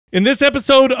In this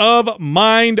episode of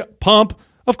Mind Pump,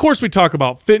 of course we talk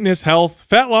about fitness, health,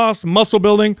 fat loss, muscle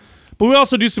building, but we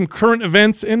also do some current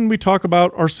events and we talk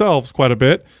about ourselves quite a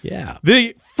bit. Yeah.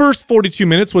 The first 42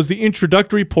 minutes was the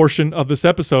introductory portion of this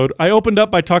episode. I opened up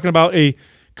by talking about a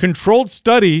controlled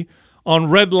study on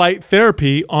red light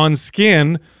therapy on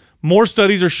skin. More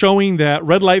studies are showing that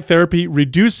red light therapy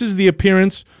reduces the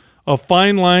appearance of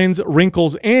fine lines,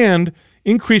 wrinkles, and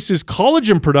increases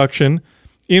collagen production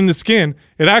in the skin.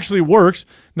 It actually works.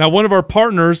 Now, one of our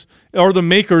partners are the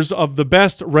makers of the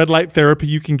best red light therapy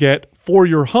you can get for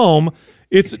your home.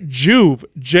 It's Joovv,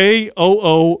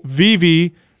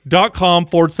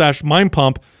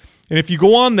 JOOVV.com/mindpump. And if you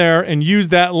go on there and use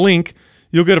that link,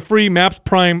 you'll get a free MAPS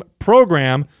Prime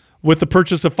program with the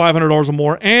purchase of $500 or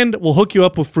more, and we'll hook you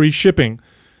up with free shipping.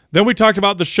 Then we talked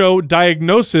about the show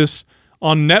Diagnosis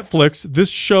on Netflix.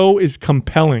 This show is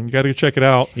compelling. You got to check it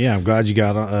out. Yeah, I'm glad you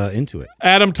got into it.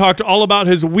 Adam talked all about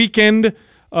his weekend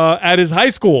at his high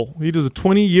school. He does a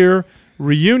 20-year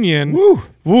reunion. Woo!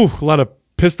 Woo! A lot of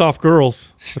pissed off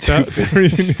girls. Such a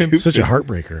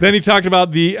heartbreaker. Then he talked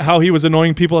about how he was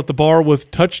annoying people at the bar with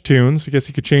touch tunes. I guess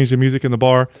he could change the music in the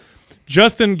bar.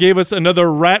 Justin gave us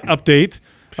another rat update.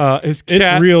 His cat,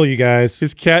 it's real, you guys.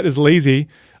 His cat is lazy.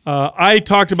 I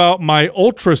talked about my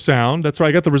ultrasound. That's right.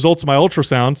 I got the results of my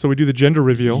ultrasound, so we do the gender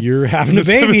reveal. You're having a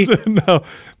baby. No.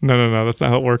 That's not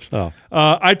how it works. Oh.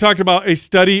 I talked about a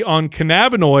study on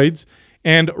cannabinoids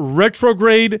and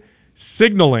retrograde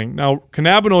signaling. Now,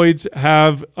 cannabinoids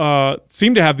have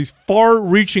seem to have these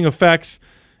far-reaching effects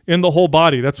in the whole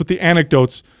body. That's what the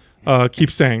anecdotes keep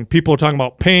saying. People are talking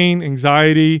about pain,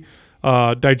 anxiety,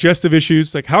 digestive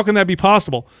issues. Like, how can that be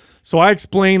possible? So I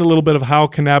explained a little bit of how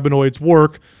cannabinoids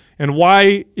work and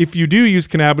why, if you do use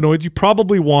cannabinoids, you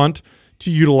probably want to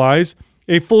utilize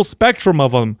a full spectrum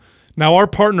of them. Now, our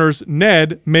partners,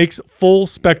 Ned, makes full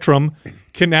spectrum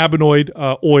cannabinoid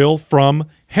oil from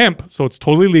hemp. So it's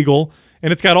totally legal.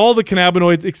 And it's got all the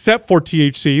cannabinoids except for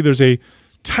THC. There's a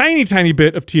tiny, tiny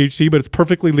bit of THC, but it's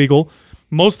perfectly legal.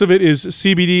 Most of it is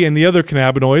CBD and the other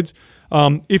cannabinoids.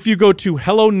 If you go to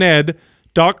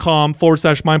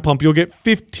helloned.com/mindpump, you'll get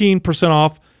 15%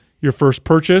 off your first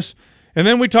purchase. And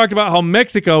then we talked about how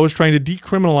Mexico is trying to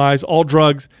decriminalize all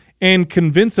drugs and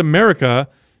convince America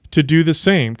to do the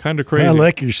same. Kind of crazy. I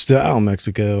like your style,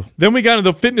 Mexico. Then we got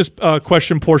into the fitness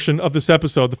question portion of this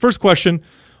episode. The first question,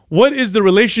 what is the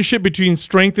relationship between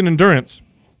strength and endurance?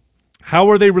 How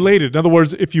are they related? In other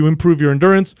words, if you improve your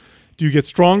endurance, do you get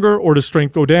stronger or does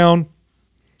strength go down?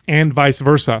 And vice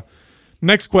versa.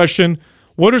 Next question,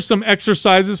 what are some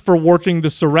exercises for working the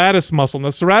serratus muscle? Now,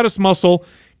 the serratus muscle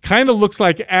kind of looks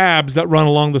like abs that run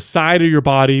along the side of your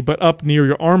body, but up near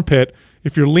your armpit.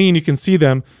 If you're lean, you can see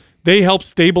them. They help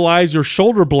stabilize your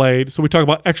shoulder blade. So we talk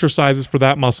about exercises for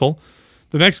that muscle.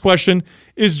 The next question,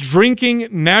 is drinking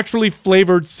naturally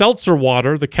flavored seltzer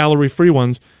water, the calorie-free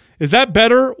ones, is that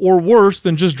better or worse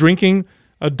than just drinking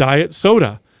a diet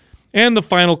soda? And the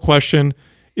final question,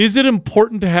 is it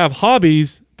important to have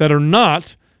hobbies that are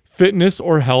not fitness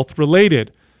or health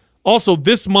related? Also,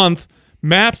 this month,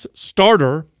 MAPS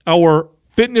Starter, our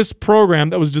fitness program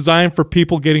that was designed for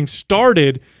people getting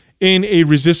started in a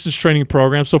resistance training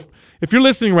program. So if you're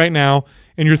listening right now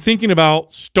and you're thinking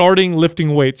about starting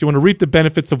lifting weights, you want to reap the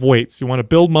benefits of weights, you want to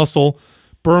build muscle,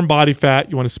 burn body fat,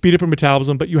 you want to speed up your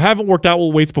metabolism, but you haven't worked out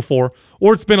with weights before,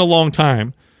 or it's been a long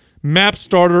time, MAPS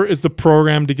Starter is the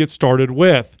program to get started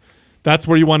with. That's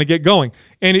where you want to get going.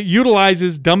 And it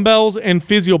utilizes dumbbells and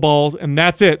physio balls, and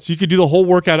that's it. So you could do the whole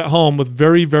workout at home with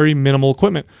very, very minimal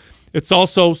equipment. It's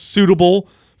also suitable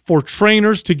for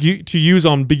trainers to use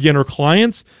on beginner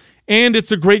clients, and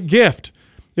it's a great gift.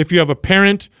 If you have a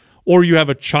parent or you have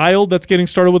a child that's getting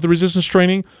started with the resistance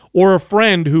training, or a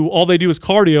friend who all they do is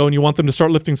cardio and you want them to start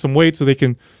lifting some weight so they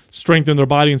can strengthen their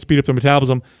body and speed up their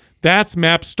metabolism, that's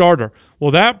MAPS Starter.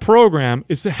 Well, that program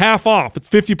is half off. It's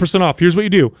 50% off. Here's what you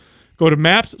do. Go to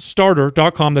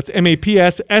mapsstarter.com. That's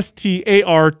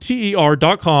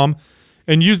MAPSSTARTER.com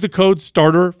and use the code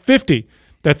STARTER50.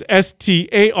 That's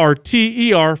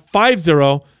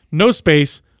STARTER50, no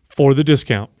space, for the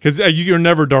discount. Because you're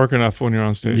never dark enough when you're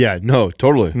on stage. Yeah, no,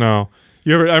 totally. No.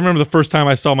 I remember the first time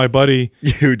I saw my buddy.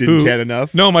 You didn't tan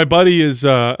enough? No, my buddy is,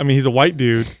 he's a white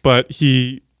dude, but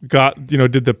he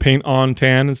did the paint on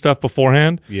tan and stuff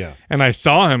beforehand. Yeah. And I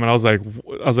saw him and I was like,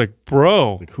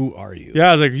 bro. Like, who are you? Yeah,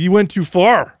 I was like, you went too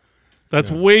far.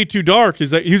 That's way too dark.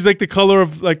 He's like the color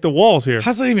of like the walls here.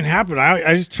 How's that even happen?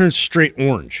 I just turned straight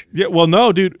orange. Yeah, well,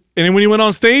 no, dude. And then when he went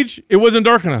on stage, it wasn't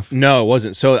dark enough. No, it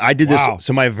wasn't. So I did this. Wow.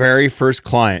 So my very first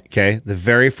client, the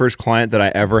very first client that I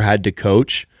ever had to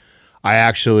coach, I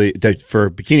actually, for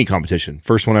bikini competition,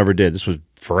 first one I ever did. This was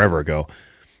forever ago.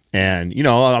 And you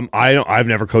know, I've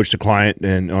never coached a client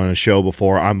on a show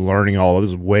before. I'm learning all of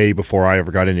this way before I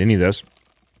ever got into any of this.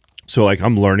 So like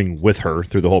I'm learning with her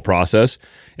through the whole process,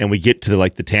 and we get to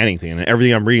the tanning thing, and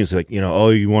everything I'm reading is like, you know, oh,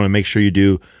 you want to make sure you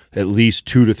do at least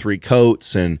 2 to 3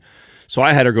 coats. And so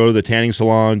I had her go to the tanning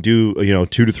salon, do 2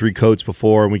 to 3 coats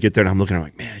before, and we get there, and I'm looking at her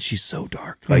like, man, she's so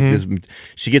dark. Like this,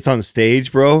 she gets on the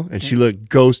stage, bro, and she looked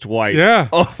ghost white. Yeah.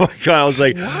 Oh my god, I was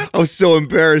like, I was so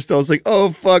embarrassed. I was like,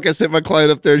 oh fuck, I sent my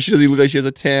client up there, and she doesn't even look like she has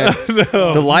a tan.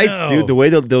 The lights, dude, the way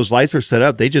those lights are set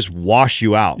up, they just wash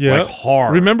you out like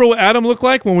hard. Remember what Adam looked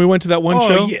like when we went to that one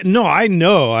show? Yeah, no, I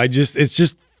know. It's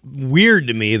just weird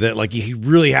to me that like you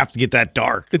really have to get that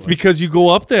dark. It's because you go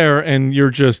up there and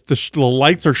you're just the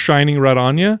lights are shining right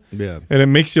on you. Yeah, and it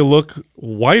makes you look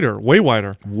whiter, way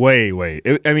whiter. Way.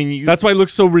 I mean, that's why it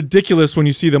looks so ridiculous when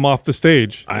you see them off the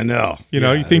stage. I know. You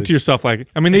know, you think to yourself like,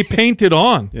 I mean, they paint it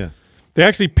on. Yeah. They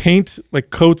actually paint like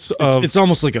coats of. It's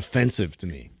almost like offensive to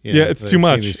me. Yeah, it's too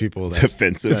much. These people, it's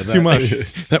offensive. It's too much.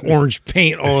 That orange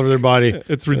paint all over their body.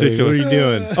 It's ridiculous. What are you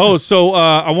doing? Oh, so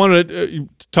I wanted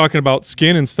talking about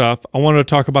skin and stuff. I wanted to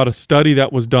talk about a study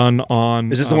that was done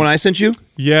on. Is this the one I sent you?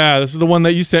 Yeah, this is the one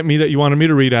that you sent me that you wanted me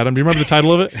to read, Adam. Do you remember the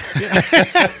title of it?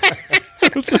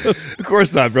 Of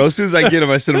course not, bro. As soon as I get them,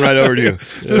 I send them right over to you.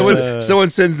 Someone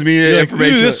sends me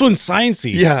information. Dude, this one's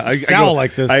sciencey. Yeah, Sal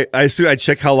like this. I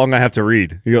check how long I have to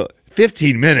read. You go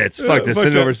 15 minutes. Fuck this.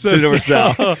 Send it over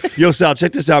Sal. Yo, Sal,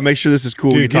 check this out. Make sure this is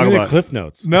cool. Dude, we can talk about Cliff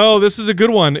Notes. No, this is a good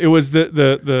one. It was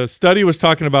the study was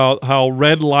talking about how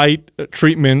red light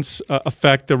treatments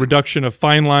affect the reduction of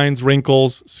fine lines,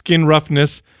 wrinkles, skin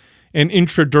roughness, and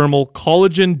intradermal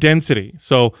collagen density.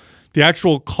 So the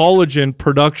actual collagen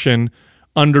production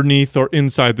underneath or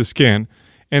inside the skin.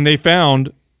 And they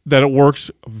found that it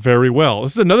works very well.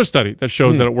 This is another study that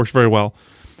shows that it works very well.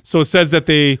 So it says that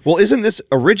they... Well, isn't this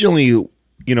originally, you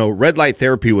know, red light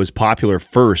therapy was popular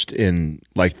first in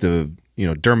like the, you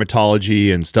know,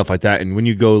 dermatology and stuff like that. And when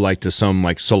you go like to some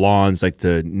like salons, like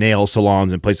the nail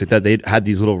salons and places like that, they had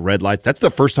these little red lights. That's the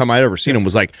first time I'd ever seen them,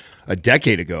 was like a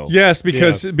decade ago. Yes,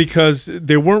 because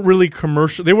they weren't really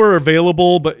commercial. They were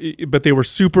available, but they were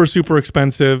super, super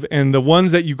expensive. And the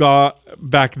ones that you got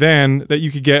back then that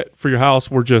you could get for your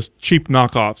house were just cheap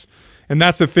knockoffs. And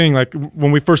that's the thing. Like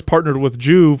when we first partnered with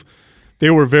Joovv, they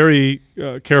were very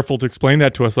careful to explain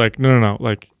that to us. Like, no.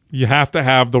 Like you have to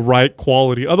have the right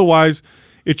quality. Otherwise,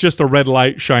 it's just a red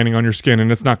light shining on your skin,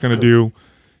 and it's not going to do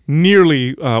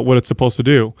nearly what it's supposed to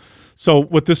do. So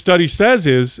what this study says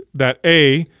is that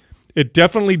it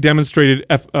definitely demonstrated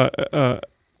efficacy.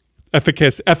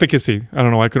 I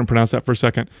don't know. I couldn't pronounce that for a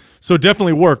second. So it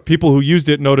definitely worked. People who used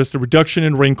it noticed a reduction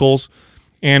in wrinkles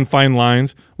and fine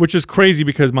lines, which is crazy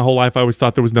because my whole life I always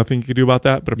thought there was nothing you could do about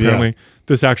that, but apparently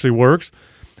this actually works.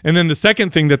 And then the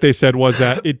second thing that they said was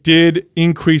that it did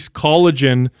increase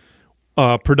collagen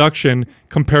production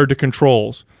compared to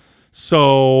controls.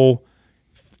 So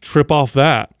trip off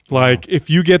that. Like if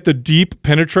you get the deep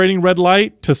penetrating red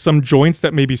light to some joints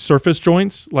that may be surface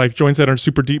joints, like joints that are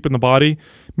super deep in the body,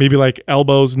 maybe like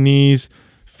elbows, knees,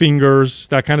 fingers,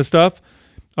 that kind of stuff,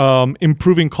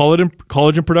 improving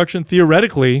collagen production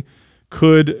theoretically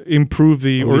could improve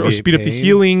the or speed up the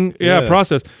healing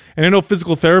process. And I know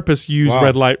physical therapists use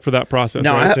red light for that process.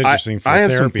 Now, It's interesting for I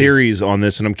have therapy. some theories on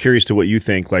this, and I'm curious to what you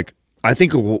think. Like, I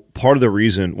think part of the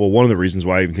reason, well, one of the reasons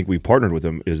why I even think we partnered with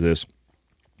them is this.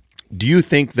 Do you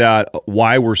think that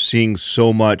why we're seeing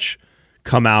so much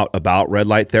come out about red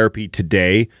light therapy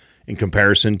today in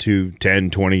comparison to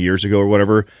 10, 20 years ago or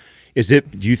whatever,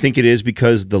 do you think it is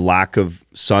because the lack of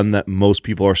sun that most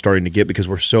people are starting to get because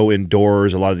we're so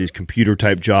indoors, a lot of these computer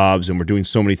type jobs, and we're doing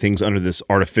so many things under this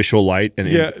artificial light?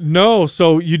 And no.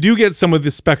 So you do get some of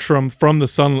the spectrum from the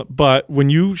sun, but when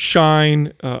you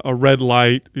shine a red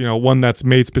light, you know, one that's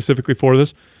made specifically for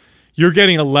this, you're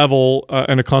getting a level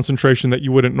and a concentration that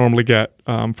you wouldn't normally get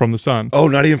from the sun. Oh,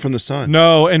 not even from the sun.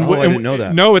 No, and I didn't know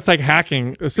that. No, it's like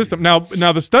hacking a system. Now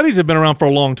the studies have been around for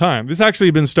a long time. This actually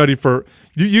has been studied for.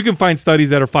 You can find studies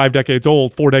that are 5 decades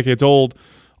old, 4 decades old,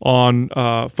 on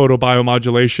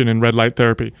photobiomodulation and red light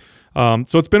therapy.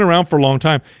 So it's been around for a long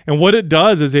time. And what it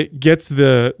does is it gets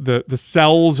the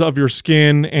cells of your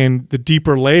skin and the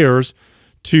deeper layers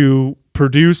to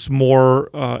produce more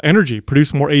energy,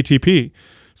 produce more ATP.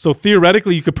 So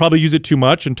theoretically, you could probably use it too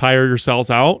much and tire your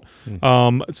cells out.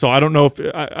 So I don't know if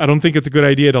I don't think it's a good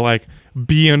idea to like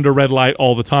be under red light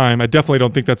all the time. I definitely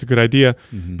don't think that's a good idea.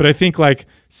 But I think like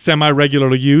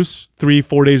semi-regular use,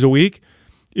 3-4 days a week,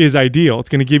 is ideal. It's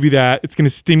going to give you that. It's going to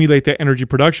stimulate that energy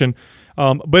production.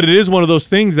 But it is one of those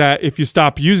things that if you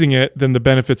stop using it, then the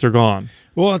benefits are gone.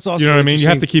 Well, it's also, you know what I mean? You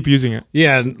have to keep using it.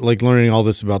 Yeah, like learning all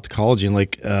this about the collagen,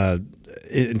 like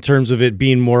in terms of it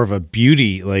being more of a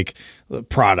beauty like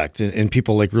product, and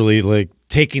people like really like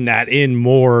taking that in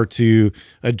more to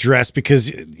address,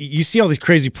 because you see all these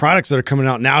crazy products that are coming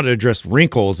out now to address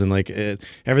wrinkles and like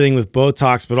everything with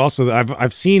Botox, but also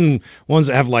I've seen ones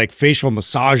that have like facial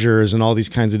massagers and all these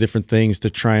kinds of different things to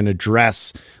try and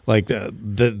address like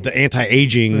the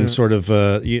anti-aging sort of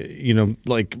you know,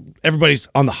 like everybody's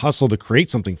on the hustle to create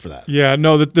something for that. Yeah,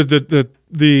 no,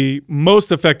 the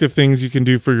most effective things you can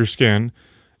do for your skin,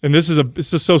 and this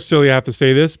is so silly I have to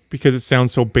say this because it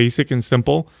sounds so basic and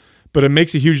simple, but it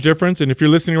makes a huge difference. And if you're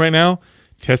listening right now,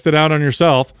 test it out on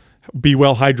yourself. Be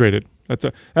well hydrated.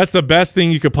 That's the best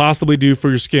thing you could possibly do for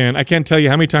your skin. I can't tell you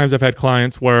how many times I've had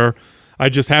clients where I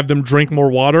just have them drink more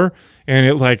water, and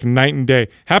it like night and day.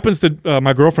 Happens to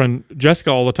my girlfriend Jessica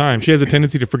all the time. She has a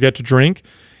tendency to forget to drink,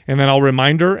 and then I'll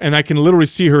remind her, and I can literally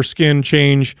see her skin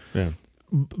change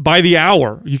by the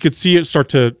hour. You could see it start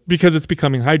to, because it's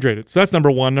becoming hydrated. So that's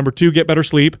number one. Number two, get better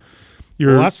sleep.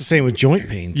 Well, that's the same with joint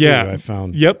pain too. I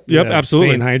found. Yep, absolutely.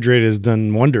 Staying hydrated has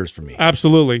done wonders for me.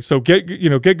 Absolutely. So get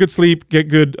good sleep, get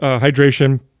good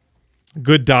hydration,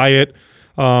 good diet,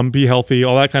 be healthy,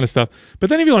 all that kind of stuff. But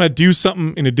then if you want to do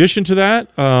something in addition to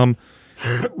that,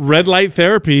 red light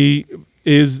therapy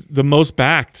is the most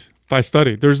backed by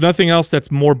study. There's nothing else that's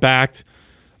more backed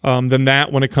than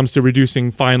that when it comes to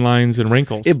reducing fine lines and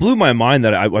wrinkles. It blew my mind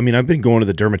that I mean, I've been going to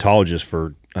the dermatologist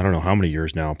for I don't know how many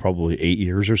years now, probably 8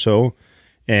 years or so.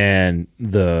 And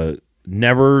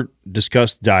never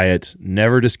discussed diet,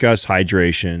 never discussed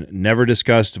hydration, never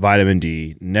discussed vitamin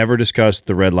D, never discussed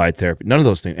the red light therapy, none of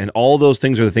those things. And all those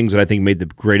things are the things that I think made the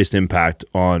greatest impact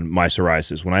on my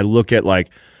psoriasis. When I look at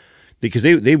like, because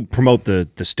they promote the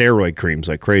steroid creams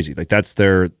like crazy, like that's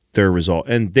their result,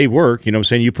 and they work. You know what I'm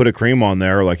saying? You put a cream on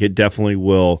there, like it definitely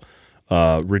will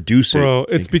reduce it. Bro,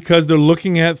 it's because they're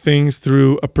looking at things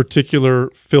through a particular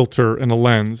filter and a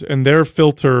lens. And their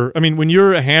filter, I mean, when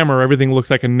you're a hammer, everything looks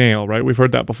like a nail, right? We've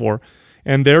heard that before.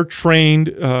 And they're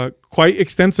trained quite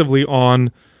extensively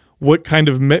on what kind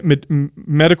of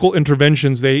medical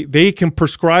interventions they can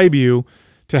prescribe you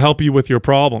to help you with your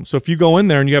problem. So if you go in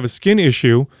there and you have a skin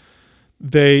issue,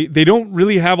 they don't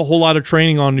really have a whole lot of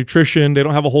training on nutrition. They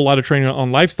don't have a whole lot of training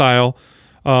on lifestyle.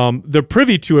 They're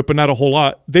privy to it, but not a whole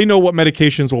lot. They know what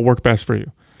medications will work best for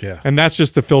you. Yeah. And that's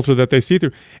just the filter that they see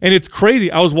through. And it's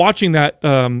crazy. I was watching that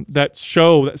that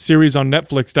series on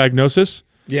Netflix, Diagnosis.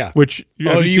 Yeah. Which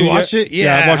do you watch it?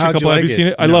 Yeah. I watched a couple. Have you seen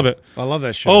it? I love it. I love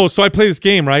that show. Oh, so I play this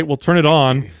game, right? We'll turn it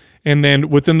on, and then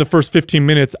within the first 15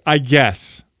 minutes, I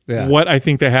guess what I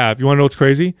think they have. You want to know what's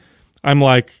crazy? I'm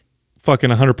like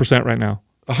fucking 100% right now.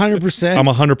 100%. I'm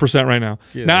 100% right now.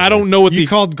 Now I don't know what you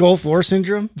called Gulf War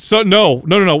syndrome. So no.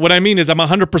 What I mean is I'm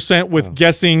 100% with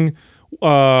guessing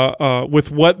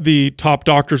with what the top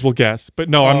doctors will guess. But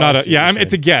no, I'm not.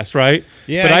 It's a guess, right?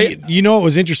 Yeah. But you know what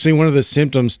was interesting? One of the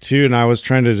symptoms too, and I was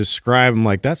trying to describe. I'm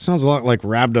like, that sounds a lot like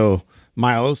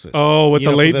rhabdomyolysis. Oh, with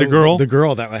the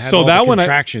girl that had so all that the one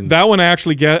contractions. I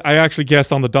actually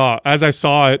guessed on the dot. As I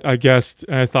saw it, I guessed,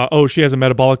 and I thought, oh, she has a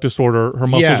metabolic disorder. Her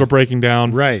muscles are breaking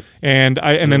down, right? And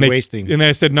then wasting. And then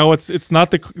I said, no, it's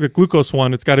not the glucose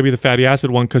one. It's got to be the fatty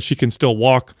acid one because she can still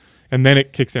walk, and then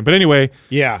it kicks in. But anyway,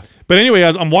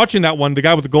 as I'm watching that one, the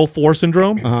guy with the Gulf War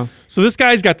syndrome. So this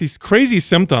guy's got these crazy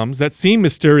symptoms that seem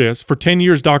mysterious. For 10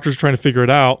 years, doctors are trying to figure it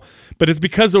out, but it's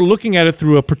because they're looking at it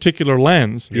through a particular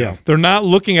lens. Yeah. They're not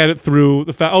looking at it through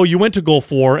the fact, oh, you went to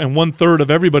Gulf War, and 1/3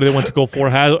 of everybody that went to Gulf War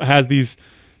has these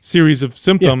series of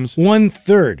symptoms.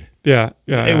 1/3. Yeah.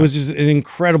 It was just an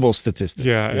incredible statistic.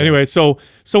 Yeah. Anyway, so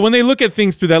when they look at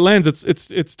things through that lens,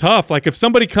 it's tough. Like if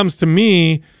somebody comes to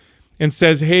me and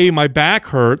says, hey, my back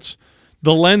hurts,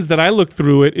 the lens that I look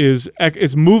through it is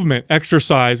movement,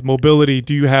 exercise, mobility.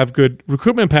 Do you have good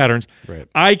recruitment patterns? Right.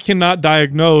 I cannot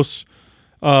diagnose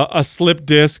a slip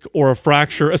disc or a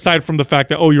fracture, aside from the fact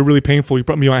that, oh, you're really painful, you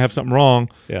might have something wrong.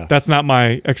 Yeah. That's not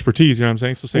my expertise, you know what I'm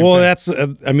saying? So same well, thing.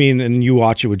 that's, I mean, and you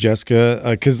watch it with Jessica,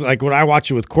 because like when I watch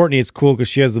it with Courtney, it's cool because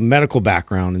she has the medical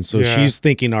background. And so she's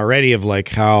thinking already of like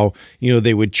how,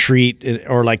 they would treat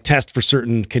or like test for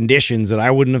certain conditions that I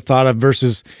wouldn't have thought of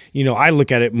versus, I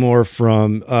look at it more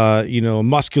from, a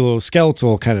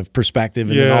musculoskeletal kind of perspective.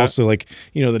 And then also like,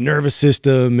 the nervous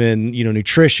system and,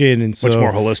 nutrition. And so much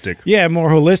more holistic. Yeah,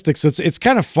 more holistic. So it's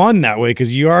kind of fun that way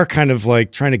because you are kind of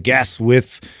like trying to guess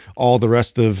with all the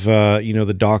rest of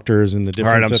the doctors and the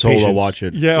different. All right, I'm sold. I'll watch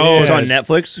it. Yeah, it's on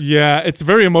Netflix. Yeah, it's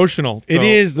very emotional. It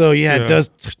is though. Yeah, it does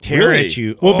tear at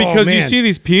you. Well, because you see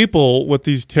these people with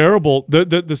these terrible.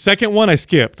 The second one I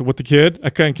skipped with the kid. I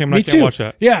can't watch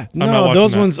that. Yeah, no,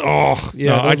 those ones. Oh,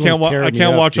 yeah, no, I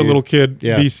can't watch a little kid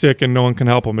be sick and no one can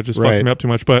help him. It just fucks me up too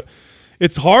much. But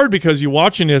it's hard because you're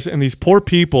watching this and these poor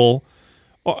people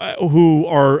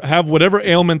who have whatever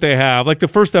ailment they have. Like the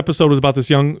first episode was about this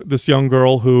young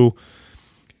girl who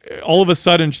all of a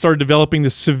sudden started developing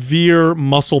this severe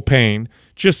muscle pain,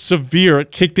 just severe.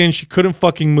 It kicked in. She couldn't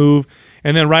fucking move.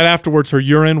 And then right afterwards, her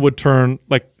urine would turn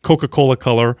like Coca-Cola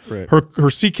color. Right. Her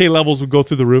CK levels would go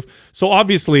through the roof. So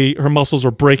obviously her muscles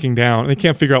are breaking down and they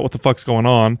can't figure out what the fuck's going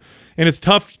on. And it's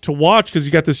tough to watch because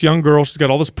you got this young girl. She's got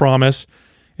all this promise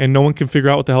and no one can figure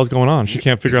out what the hell's going on. She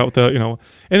can't figure out what the,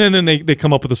 and then they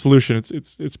come up with a solution.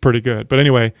 It's pretty good. But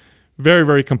anyway, very,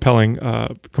 very compelling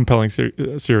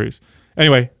series.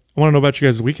 Anyway, I want to know about you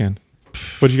guys this weekend.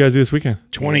 What did you guys do this weekend?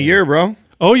 20-year, bro.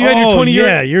 Oh, you had your 20-year?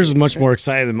 Yeah, yours is much more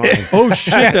exciting than mine. Oh,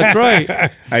 shit, that's right.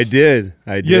 I did.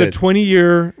 You had a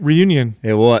 20-year reunion.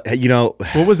 Yeah, well,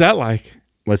 What was that like?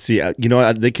 let's see. I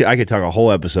could talk a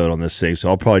whole episode on this thing, so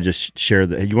I'll probably just share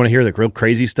the. You want to hear the real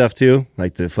crazy stuff too,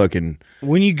 like the fucking.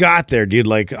 When you got there, dude,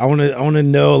 like I want to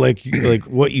know like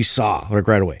what you saw like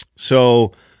right away.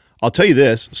 So I'll tell you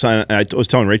this. So I was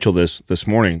telling Rachel this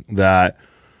morning that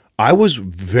I was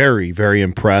very, very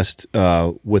impressed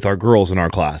with our girls in our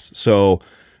class. So.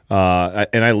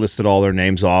 And I listed all their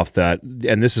names off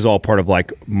and this is all part of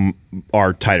like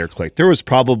our tighter clique. There was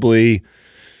probably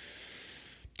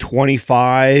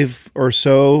 25 or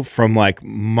so from like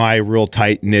my real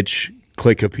tight niche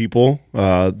clique of people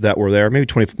that were there, maybe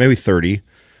 20, maybe 30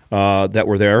 that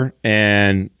were there.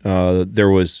 And there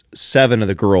was 7 of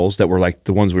the girls that were like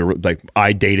the ones we were like,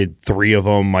 I dated 3 of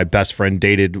them. My best friend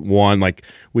dated 1. Like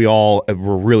we all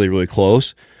were really, really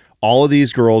close. All of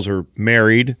these girls are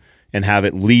married and have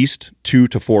at least 2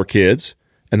 to 4 kids,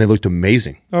 and they looked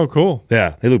amazing. Oh, cool.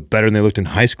 Yeah, they looked better than they looked in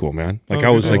high school, man. Like I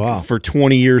was like, wow. For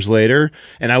 20 years later,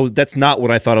 and that's not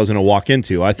what I thought I was going to walk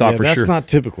into. I thought for sure. That's not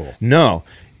typical. No,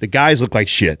 the guys look like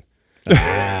shit.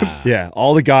 Yeah,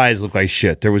 all the guys look like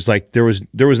shit. There was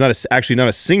actually not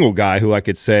a single guy who I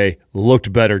could say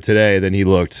looked better today than he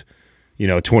looked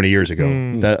 20 years ago.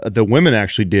 The women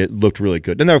actually looked really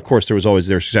good. And then, of course, there was always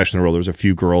their succession in the world. There was a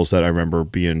few girls that I remember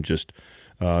being just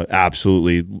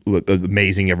absolutely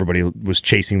amazing. Everybody was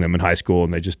chasing them in high school,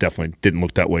 and they just definitely didn't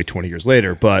look that way 20 years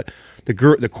later. But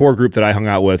the core group that I hung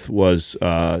out with was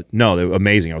they were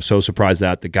amazing. I was so surprised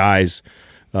that the guys,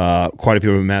 quite a few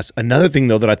of them a mess. Another thing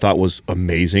though that I thought was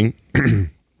amazing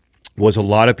was a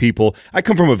lot of people. I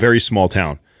come from a very small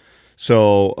town,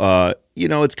 so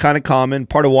it's kind of common.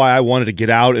 Part of why I wanted to get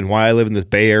out and why I live in the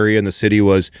Bay Area in the city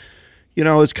was,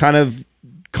 it's kind of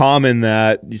common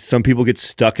that some people get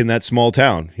stuck in that small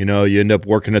town. You end up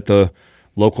working at the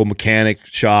local mechanic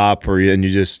shop, and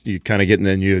you kind of get, and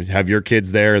then you have your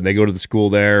kids there, and they go to the school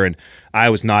there. And I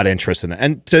was not interested in that.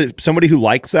 And to somebody who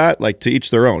likes that, like to each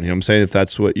their own. You know what I'm saying? If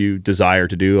that's what you desire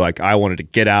to do, like I wanted to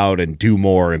get out and do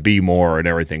more and be more and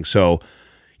everything. So,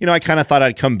 I kind of thought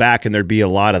I'd come back and there'd be a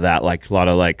lot of that, like a lot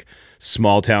of like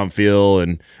small town feel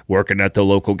and working at the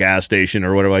local gas station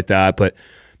or whatever like that. But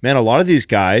man, a lot of these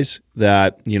guys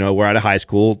that, were out of high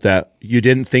school that you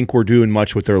didn't think were doing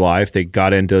much with their life, they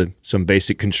got into some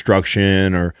basic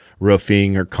construction or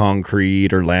roofing or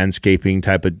concrete or landscaping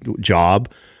type of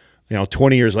job.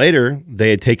 20 years later, they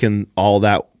had taken all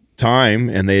that time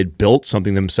and they had built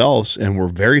something themselves and were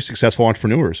very successful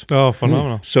entrepreneurs. Oh,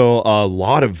 phenomenal. So a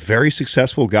lot of very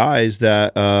successful guys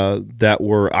that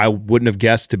were, I wouldn't have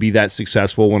guessed to be that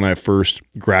successful when I first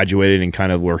graduated, and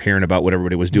kind of were hearing about what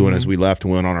everybody was doing as we left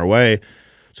and went on our way.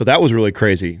 So that was really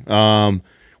crazy.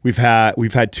 We've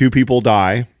had 2 people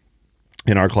die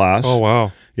in our class. Oh,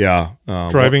 wow. Yeah.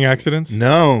 Driving accidents?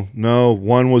 No.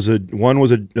 One was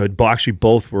actually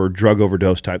both were drug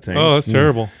overdose type things. Oh, that's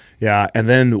terrible. Yeah, and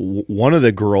then one of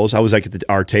the girls, I was like at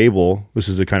our table. This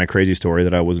is a kind of crazy story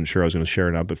that I wasn't sure I was going to share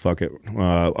or not, but fuck it.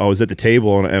 I was at the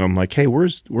table and I'm like, hey,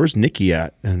 where's Nikki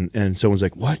at? And someone's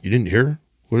like, what? You didn't hear?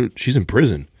 She's in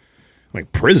prison. I'm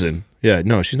like, prison? Yeah,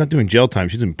 no, she's not doing jail time.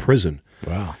 She's in prison.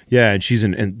 Wow. Yeah,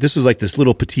 and and this is like this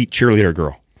little petite cheerleader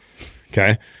girl.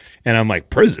 Okay. And I'm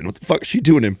like, prison? What the fuck is she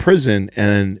doing in prison?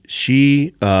 And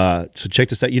she, so check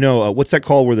this out. What's that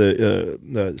called? Where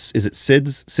is it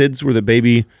SIDS? SIDS, where the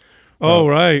baby. Oh,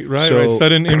 right.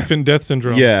 Sudden infant death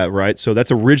syndrome. Yeah, right. So that's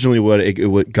originally what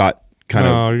it got kind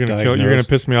of. No, you're gonna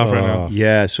piss me off right now.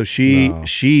 Yeah. So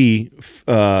she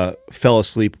fell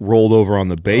asleep, rolled over on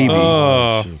the baby,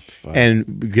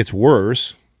 and it gets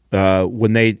worse.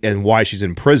 Why she's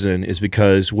in prison is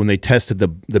because when they tested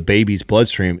the baby's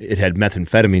bloodstream, it had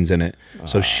methamphetamines in it.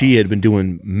 So she had been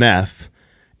doing meth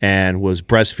and was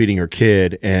breastfeeding her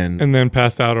kid and then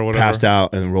passed out or whatever. Passed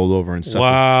out and rolled over and suffered.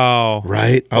 Wow.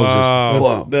 Right? I was just,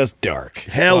 whoa. That's dark.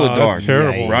 Hella dark. That's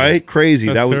terrible. Right? Crazy.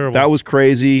 That's terrible. That was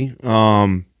crazy.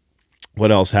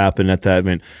 What else happened at that? I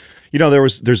mean, You know,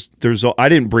 I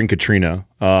didn't bring Katrina.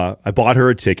 I bought her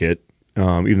a ticket,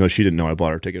 even though she didn't know I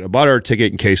bought her a ticket. I bought her a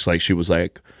ticket in case like she was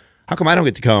like, how come I don't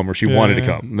get to come? Or she wanted to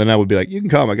come. Then I would be like, you can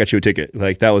come. I got you a ticket.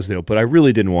 Like that was the deal. But I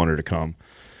really didn't want her to come.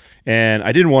 And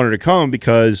I didn't want her to come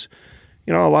because,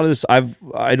 you know, a lot of this,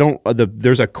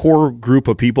 there's a core group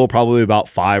of people, probably about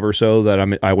 5 or so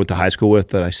that I went to high school with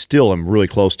that I still am really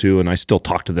close to, and I still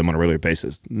talk to them on a regular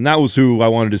basis. And that was who I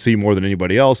wanted to see more than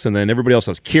anybody else. And then everybody else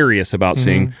I was curious about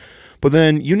seeing. But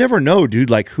then you never know, dude,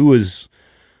 like who is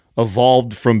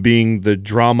evolved from being the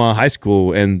drama high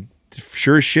school. And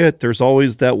sure as shit, there's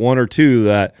always that 1 or 2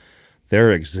 that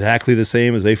they're exactly the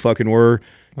same as they fucking were.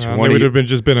 They would have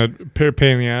been a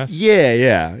pain in the ass. Yeah,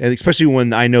 yeah. And especially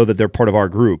when I know that they're part of our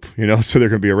group, you know, so they're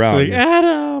going to be around. So like,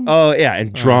 Adam! Oh, yeah,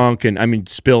 and drunk, and I mean,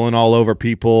 spilling all over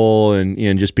people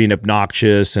and just being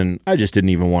obnoxious. And I just didn't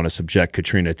even want to subject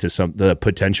Katrina to the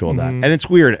potential of that. And it's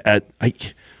weird.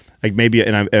 Maybe,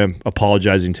 and I'm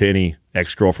apologizing to any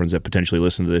ex-girlfriends that potentially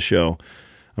listen to this show.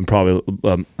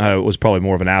 I was probably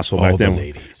more of an asshole back then,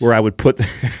 ladies. Where I would put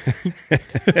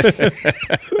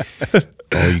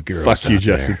all you girls. Fuck you,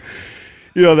 Justin.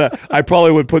 You know that I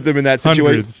probably would put them in that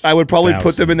situation. I would probably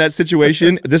put them in that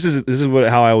situation. This is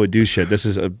how I would do shit. This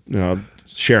is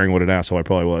sharing what an asshole I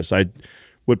probably was. I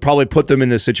would probably put them in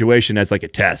this situation as like a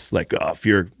test. Like, oh, if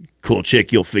you're a cool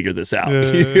chick, you'll figure this out.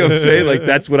 You know what I'm saying? Like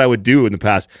that's what I would do in the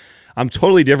past. I'm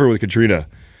totally different with Katrina.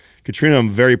 Katrina, I'm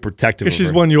very protective of her.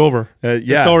 She's won you over. Yeah.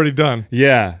 It's already done.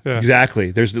 Yeah, exactly.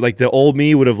 There's like the old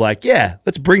me would have like, yeah,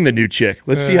 let's bring the new chick.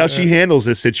 Let's see how she handles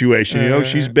this situation. You know,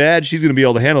 she's bad. She's going to be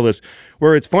able to handle this.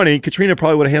 Where it's funny, Katrina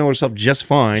probably would have handled herself just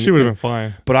fine. She would have been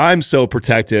fine. But I'm so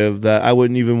protective that I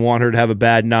wouldn't even want her to have a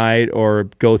bad night or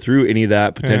go through any of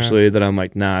that potentially that I'm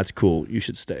like, nah, it's cool. You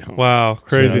should stay home. Wow,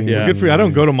 crazy. So, yeah. Good for you. I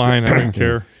don't go to mine. I don't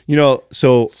care. You know,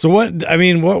 so what, I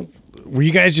mean, what were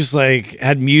you guys just like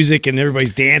had music and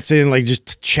everybody's dancing, like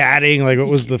just chatting? Like what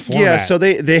was the format? Yeah, so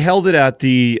they held it at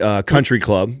the country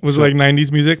club. Was it like 90s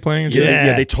music playing? And shit?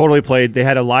 Yeah, they totally played. They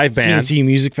had a live band. CNC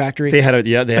Music Factory? They have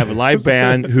a live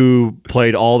band who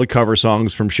played all the cover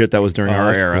songs from shit that was during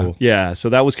our era. Cool. Yeah, so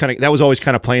that was always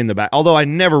kind of playing in the back. Although I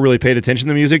never really paid attention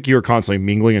to the music, you were constantly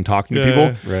mingling and talking to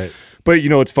people. Right. But you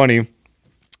know what's funny?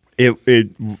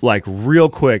 It like real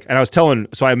quick, and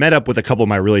so I met up with a couple of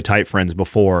my really tight friends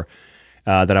before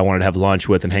that I wanted to have lunch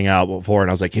with and hang out before,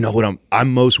 and I was like, you know what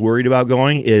I'm most worried about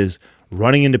going is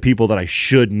running into people that I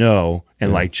should know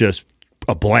and like just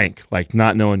a blank, like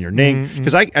not knowing your name.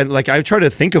 Because I try to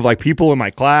think of like people in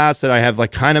my class that I have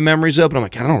like kind of memories of, but I'm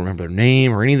like, I don't remember their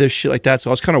name or any of this shit like that. So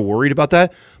I was kind of worried about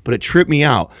that, but it tripped me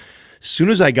out. As soon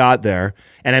as I got there,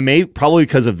 and probably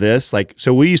because of this, like,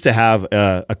 so we used to have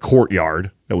a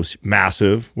courtyard that was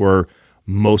massive where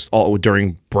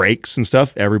during breaks and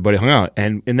stuff, everybody hung out.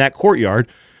 And in that courtyard,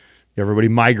 everybody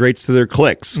migrates to their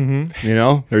cliques. You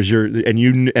know,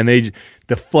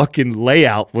 the fucking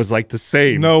layout was like the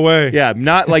same. No way. Yeah,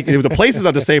 not like the place is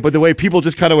not the same, but the way people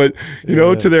just kind of went, you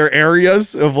know, to their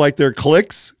areas of like their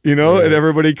cliques, you know, and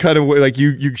everybody kind of like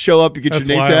you show up, you get your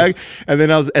name tag, and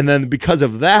then because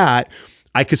of that,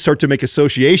 I could start to make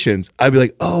associations. I'd be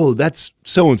like, oh, that's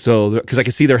so and so, because I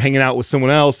could see they're hanging out with someone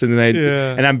else, and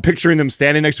and I'm picturing them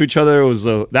standing next to each other.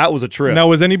 That was a trip. Now,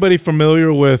 was anybody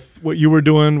familiar with what you were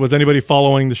doing? Was anybody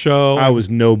following the show? I was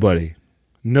nobody.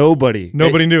 Nobody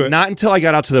knew it. Not until I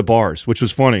got out to the bars, which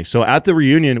was funny. So at the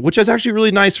reunion, which was actually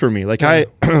really nice for me. Like I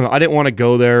didn't want to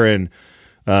go there and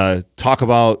talk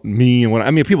about me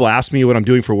and people ask me what I'm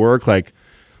doing for work, like.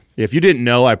 If you didn't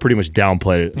know, I pretty much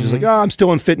downplayed it. Just like, oh, I'm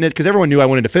still in fitness, because everyone knew I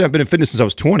went into fitness. I've been in fitness since I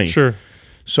was 20. Sure.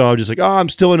 So I was just like, oh, I'm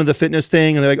still into the fitness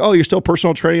thing. And they're like, oh, you're still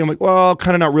personal training? I'm like, well,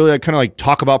 kind of not really. I kind of like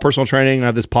talk about personal training. I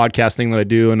have this podcast thing that I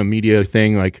do and a media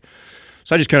thing. Like,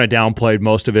 so I just kind of downplayed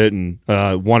most of it and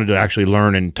wanted to actually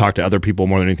learn and talk to other people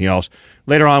more than anything else.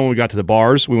 Later on, when we got to the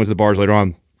bars, we went to the bars later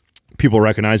on, people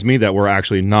recognized me that were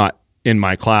actually not in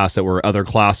my class, that were other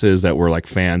classes that were like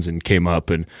fans and came up.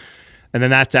 And then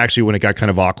that's actually when it got kind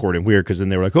of awkward and weird, because then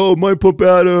they were like, oh, my Pump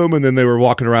Adam. And then they were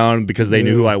walking around because they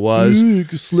knew who I was.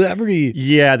 Celebrity.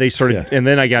 Yeah, they started. And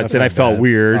then I felt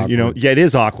weird. Awkward. You know, yeah, it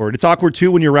is awkward. It's awkward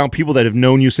too when you're around people that have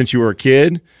known you since you were a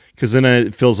kid, because then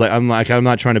it feels like I'm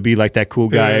not trying to be like that cool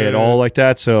guy at all like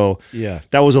that. So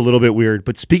that was a little bit weird.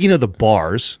 But speaking of the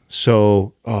bars,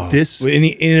 so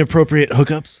any inappropriate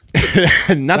hookups?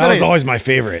 That was always my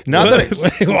favorite. Not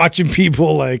that watching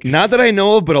people like, not that I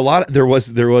know of, but there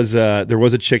was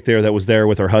a chick there that was there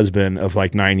with her husband of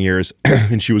like 9 years,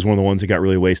 and she was one of the ones that got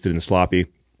really wasted and sloppy,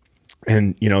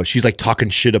 and you know she's like talking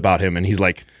shit about him, and he's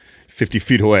like 50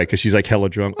 feet away because she's like hella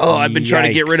drunk. Oh, I've been trying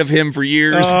to get rid of him for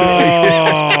years. Oh.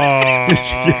 yeah.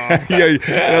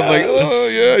 And I'm like, oh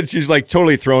yeah. And she's like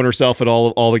totally throwing herself at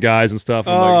all the guys and stuff.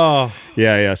 I'm like,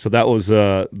 yeah. So that was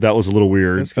a little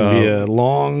weird. It's gonna be a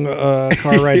long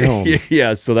car ride home.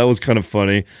 Yeah. So that was kind of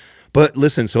funny. But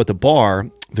listen, so at the bar,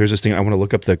 there's this thing. I want to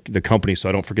look up the company so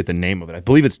I don't forget the name of it. I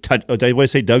believe it's Touch. Did I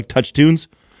say Doug? Touch Tunes?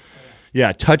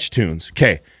 Yeah, Touch Tunes.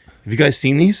 Okay. Have you guys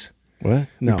seen these? What?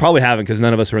 No. You probably haven't because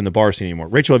none of us are in the bar scene anymore.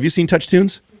 Rachel, have you seen Touch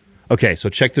Tunes? Okay, so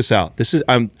check this out. This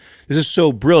is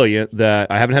so brilliant that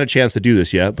I haven't had a chance to do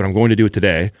this yet, but I'm going to do it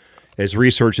today. Is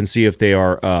research and see if they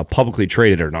are publicly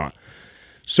traded or not.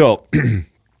 So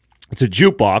it's a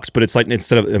jukebox, but it's like it's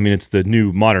the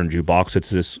new modern jukebox.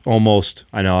 It's this almost,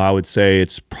 I would say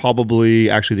it's probably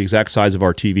actually the exact size of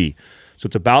our TV. So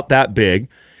it's about that big.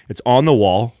 It's on the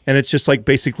wall, and it's just like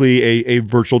basically a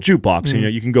virtual jukebox. You know,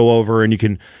 you can go over and you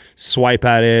can swipe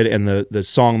at it, and the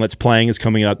song that's playing is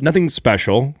coming up. Nothing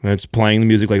special, and it's playing the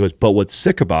music like this. But what's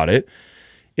sick about it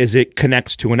is it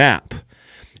connects to an app.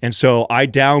 And so I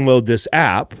download this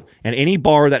app, and any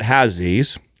bar that has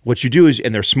these, what you do is,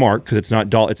 and they're smart because it's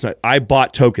not. I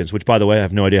bought tokens, which by the way, I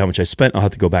have no idea how much I spent. I'll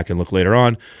have to go back and look later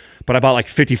on. But I bought like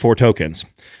 54 tokens,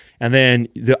 and then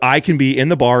I can be in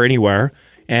the bar anywhere.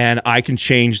 And I can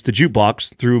change the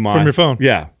jukebox through from your phone.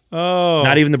 Yeah. Oh.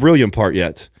 Not even the brilliant part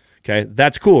yet. Okay.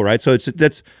 That's cool, right? So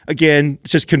that's again,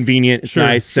 it's just convenient. It's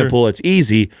nice, simple, it's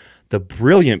easy. The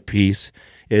brilliant piece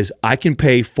is I can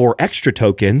pay 4 extra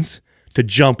tokens to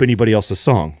jump anybody else's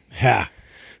song. Yeah.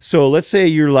 So let's say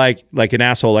you're like an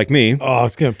asshole like me. Oh,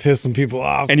 it's gonna piss some people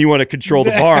off. And you want to control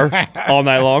the bar all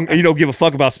night long, and you don't give a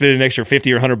fuck about spending an extra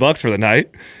 50 or 100 bucks for the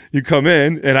night. You come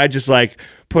in, and I just like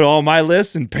put all my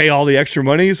lists and pay all the extra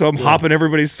money. So I'm hopping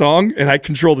everybody's song, and I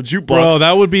control the jukebox. Bro,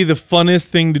 that would be the funnest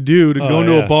thing to do, to go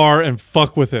into a bar and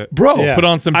fuck with it. Bro, put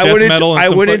on some death metal. I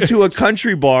went into a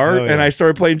country bar and I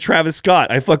started playing Travis Scott.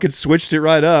 I fucking switched it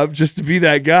right up just to be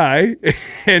that guy,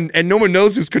 and no one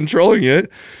knows who's controlling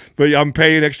it. But I'm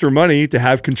paying extra money to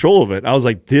have control of it. I was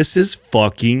like, this is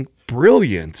fucking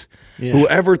brilliant. Yeah.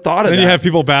 Whoever thought of that? Then you have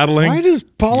people battling. Why does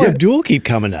Paula Abdul keep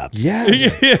coming up?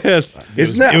 Yes. Yes.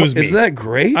 Isn't that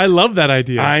great? I love that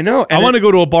idea. I know. I want to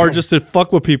go to a bar just to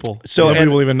fuck with people. So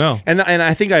nobody will even know. And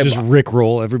I think I just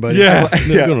rickroll everybody. Yeah.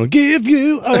 They're gonna give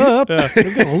you up.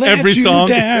 They're gonna let every you song.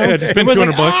 down. Yeah, just spend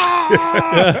 $200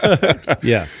 bucks.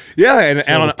 Yeah. Yeah,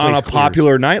 and on a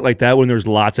popular night like that, when there's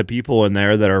lots of people in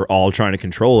there that are all trying to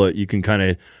control it, you can kind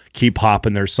of keep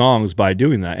hopping their songs by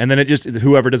doing that. And then it just,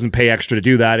 whoever doesn't pay extra to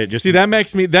do that, it just... See, that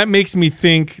makes me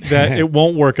think that it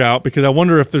won't work out, because I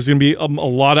wonder if there's going to be a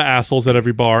lot of assholes at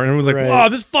every bar. And everyone's like, oh,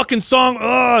 this fucking song,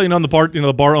 on the bar,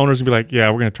 the bar owners going to be like, yeah,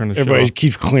 we're going to turn this Everybody shit off.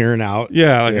 keeps clearing out.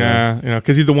 Yeah, like,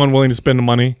 because he's the one willing to spend the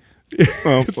money.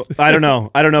 Well, I don't know,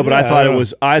 but I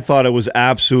thought it was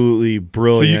absolutely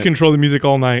brilliant. So you control the music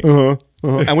all night.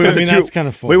 And we went to that's kind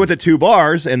of fun. We went to 2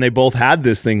 bars, and they both had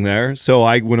this thing there. So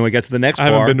when we get to the next bar,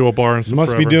 I haven't been to a bar in you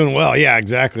must be doing well. Yeah,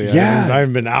 exactly. Yeah, I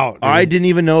haven't been out. Dude. I didn't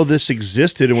even know this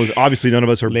existed, and was obviously none of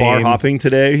us are bar hopping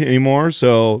today anymore.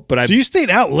 So you stayed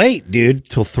out late, dude,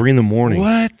 till 3 in the morning.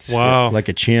 What? Wow, like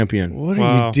a champion. What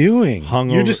are you doing?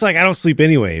 Hungover. You're just like, I don't sleep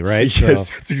anyway, right?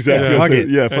 Yes, that's exactly. Fuck it.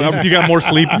 Yeah, you got more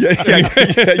sleep.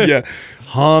 yeah.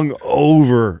 Hung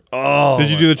over. Oh,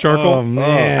 did you do the charcoal? Oh,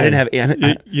 man. I didn't have.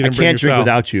 I can't drink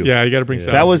without you. Yeah, you got to bring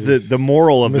Sal. That was the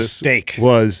moral of mistake. This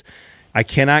was I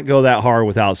cannot go that hard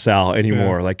without Sal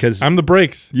anymore. Yeah. Like, because I'm the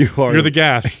brakes. You're the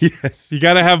gas. Yes, you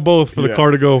got to have both for the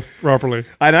car to go properly.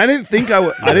 And I didn't think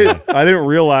I didn't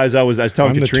realize I was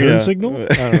telling Katrina. The turn signal. I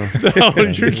don't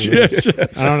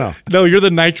know. I don't know. No, you're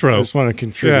the nitro. I just want to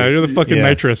contribute. Yeah, you're the fucking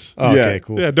nitrous. Oh, okay,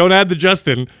 cool. Yeah, don't add the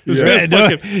Justin.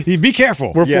 Be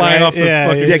careful. We're flying off the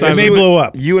fucking. Yeah, it may blow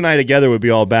up. You and I together would be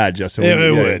all bad, Justin.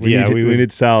 It would. We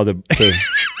need Sal to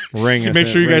ring us. Make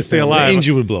sure you guys stay alive. The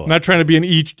engine would blow up. Not trying to be an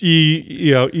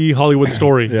E Hollywood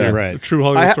story. Yeah, right. A true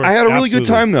Hollywood story. I had a really good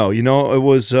time though. You know, it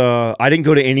was. I didn't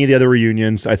go to any of the other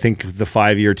reunions. I think the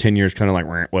 5-year, 10 years, kind of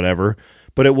like whatever.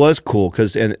 But it was cool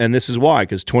because, and this is why,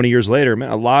 because 20 years later, man,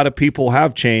 a lot of people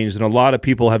have changed, and a lot of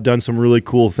people have done some really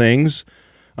cool things.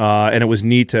 And it was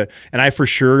neat to, and I for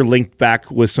sure linked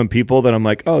back with some people that I'm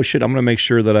like, oh shit, I'm gonna make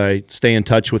sure that I stay in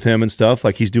touch with him and stuff.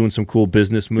 Like, he's doing some cool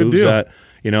business moves that,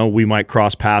 you know, we might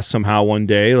cross paths somehow one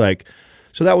day. Like,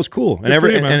 so that was cool. And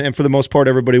and for the most part,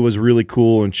 everybody was really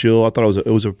cool and chill. I thought it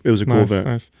was a cool event.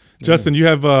 Nice. Justin, you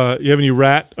have any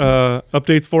rat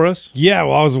updates for us? Yeah,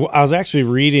 well, I was actually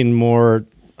reading more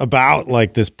about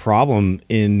like this problem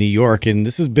in New York, and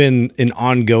this has been an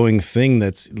ongoing thing.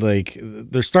 That's like,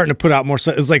 they're starting to put out more.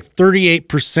 It's like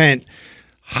 38%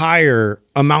 higher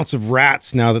amounts of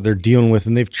rats now that they're dealing with,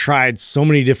 and they've tried so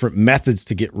many different methods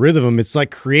to get rid of them. It's like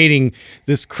creating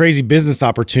this crazy business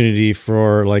opportunity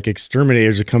for like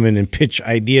exterminators to come in and pitch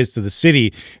ideas to the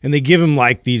city, and they give them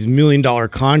like these $1 million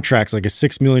contracts, like a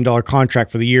 $6 million contract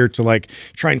for the year to like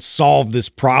try and solve this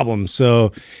problem.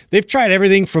 So they've tried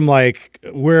everything from like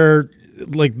where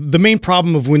like the main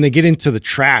problem of when they get into the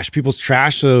trash, people's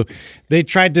trash. So they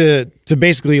tried to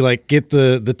basically like get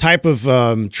the type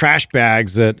of trash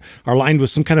bags that are lined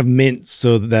with some kind of mint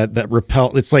so that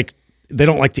repel. It's like they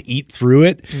don't like to eat through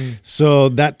it. So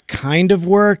that kind of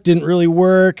worked, didn't really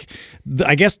work.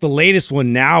 I guess the latest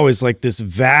one now is like this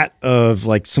vat of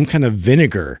like some kind of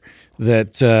vinegar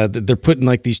that they're putting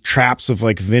like these traps of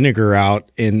like vinegar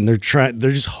out, and they're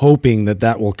just hoping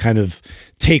that will kind of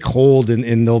take hold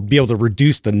and they'll be able to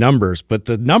reduce the numbers. But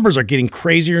the numbers are getting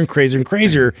crazier and crazier and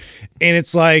crazier. And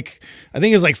it's like, I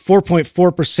think it's like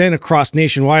 4.4% across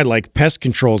nationwide, like pest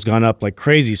control has gone up like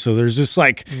crazy. So there's this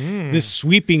like this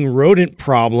sweeping rodent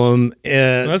problem.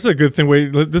 That's a good thing.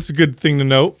 This is a good thing to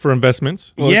note for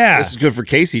investments. Well, yeah. This is good for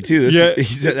Casey too.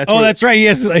 That's right.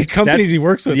 Yes. Like companies he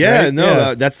works with. Yeah. Right?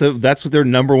 No, that's what their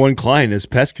number one client is,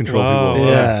 pest control people.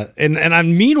 Yeah.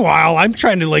 And meanwhile, I'm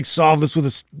trying to like solve this with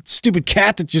a stupid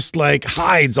cat that just like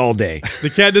hides all day.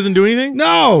 The cat doesn't do anything?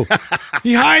 No.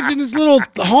 He hides in his little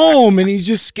home and he's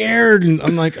just scared. And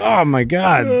I'm like, oh my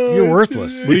God, you're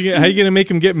worthless. How are you going to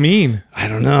make him get mean? I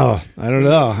don't know. I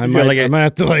might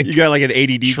have to like, you got like an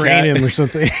ADD train cat. him or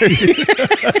something.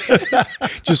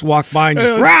 Just walk by and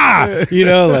just rah, you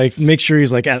know, like make sure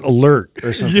he's like at alert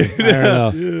or something. I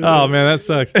don't know. Oh man, that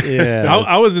sucks. Yeah.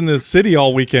 I was in the city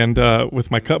all weekend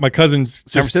with my cousin's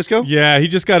San Francisco? Yeah, he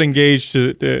just got engaged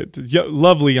to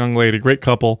lovely young lady, great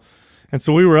couple. And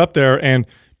so we were up there, and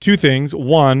two things.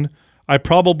 One, I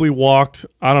probably walked,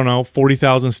 I don't know,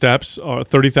 40,000 steps or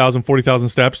 30,000, 40,000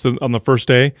 steps on the first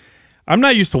day. I'm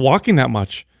not used to walking that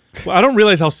much. I don't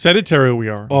realize how sedentary we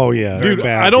are. Oh yeah, dude,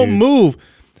 bad, I don't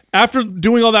move. After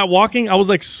doing all that walking, I was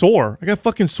like sore. I got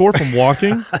fucking sore from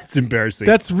walking. That's embarrassing.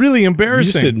 That's really embarrassing.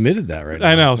 You just admitted that right now.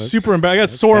 I know, super embarrassing. I got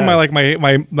sore in my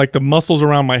like the muscles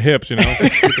around my hips. You know,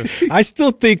 I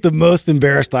still think the most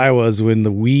embarrassed I was when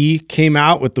the Wii came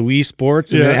out with the Wii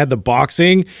Sports and then it had the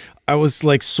boxing. I was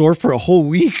like sore for a whole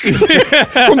week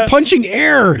from punching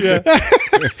air. Yeah.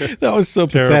 That was so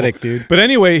pathetic, dude. But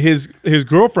anyway, his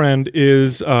girlfriend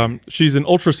is she's an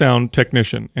ultrasound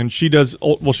technician, and she does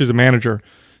she's a manager.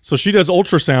 So she does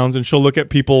ultrasounds, and she'll look at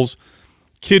people's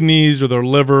kidneys or their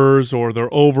livers or their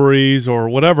ovaries or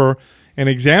whatever and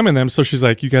examine them. So she's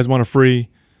like, you guys want a free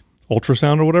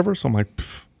ultrasound or whatever? So I'm like,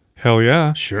 hell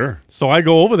yeah. Sure. So I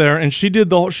go over there, and she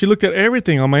looked at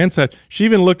everything on my inside. She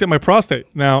even looked at my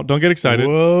prostate. Now, don't get excited.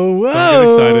 Whoa. Don't get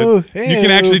excited. Hey. You can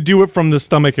actually do it from the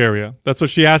stomach area. That's what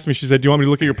she asked me. She said, do you want me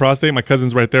to look at your prostate? My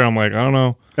cousin's right there. I'm like, I don't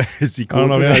know. Is he cool? I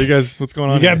don't know. Yeah, you guys, what's going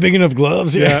on? You got big enough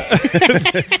gloves? Yeah.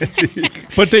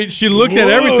 But she looked at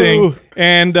everything,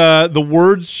 and the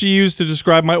words she used to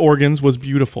describe my organs was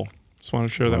beautiful. Just want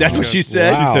to share that. That's what she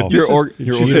said. Wow. She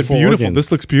said, beautiful.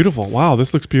 This looks beautiful. Wow,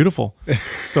 this looks beautiful.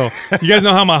 So you guys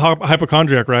know how I'm a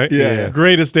hypochondriac, right? Yeah.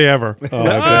 Greatest day ever.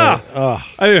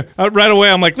 Right away,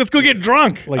 I'm like, let's go get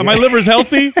drunk. My liver's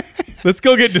healthy. Let's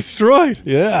go get destroyed.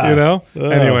 Yeah. You know.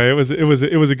 Anyway,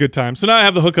 it was a good time. So now I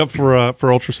have the hookup for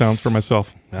ultrasounds for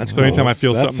myself. That's so cool. anytime I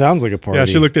feel something. That sounds like a party. Yeah,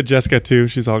 she looked at Jessica too.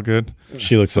 She's all good.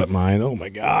 She looks at mine. Oh my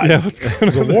God. Yeah, what's going on?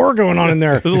 There's a war going on in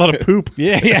there. There's a lot of poop.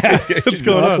 Yeah. What's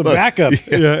going Lots on? of backup.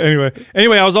 Yeah.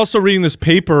 Anyway, I was also reading this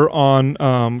paper on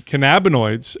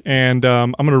cannabinoids, and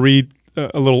I'm going to read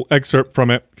a little excerpt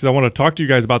from it because I want to talk to you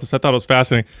guys about this. I thought it was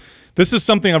fascinating. This is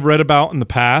something I've read about in the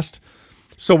past.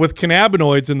 So with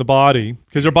cannabinoids in the body,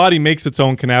 because your body makes its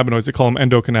own cannabinoids, they call them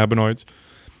endocannabinoids.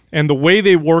 And the way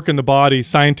they work in the body,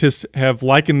 scientists have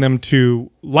likened them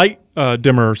to light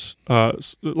dimmer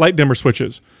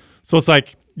switches. So it's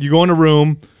like you go in a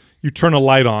room, you turn a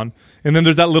light on, and then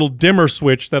there's that little dimmer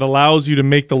switch that allows you to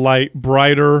make the light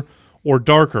brighter or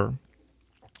darker.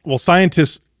 Well,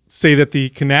 scientists say that the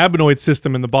cannabinoid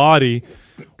system in the body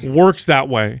works that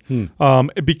way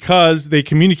because they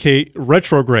communicate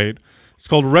retrograde. It's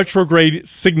called retrograde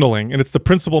signaling, and it's the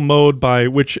principal mode by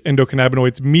which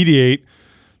endocannabinoids mediate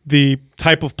the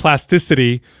type of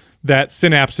plasticity that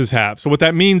synapses have. So what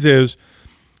that means is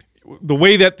the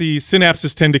way that the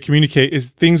synapses tend to communicate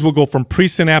is things will go from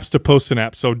presynapse to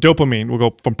postsynapse. So dopamine will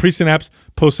go from presynapse,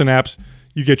 postsynapse,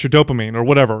 you get your dopamine or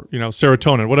whatever, you know,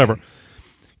 serotonin, whatever.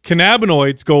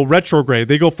 Cannabinoids go retrograde.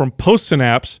 They go from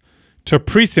postsynapse to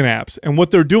presynapse. And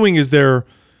what they're doing is they're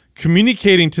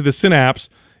communicating to the synapse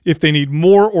if they need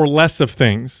more or less of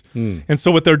things. And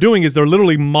so what they're doing is they're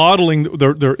literally modeling,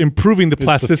 they're improving the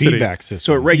plasticity. The feedback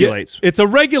system. So it regulates. It's a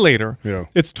regulator. Yeah.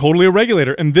 It's totally a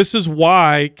regulator. And this is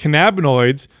why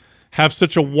cannabinoids have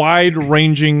such a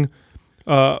wide-ranging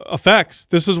effects.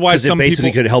 This is why some it basically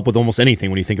people could help with almost anything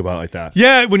when you think about it like that.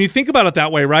 Yeah, when you think about it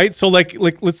that way, right? So like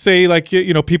let's say like,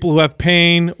 you know, people who have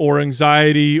pain or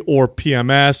anxiety or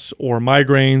PMS or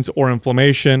migraines or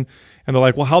inflammation, and they're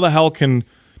like, well, how the hell can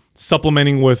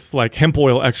supplementing with like hemp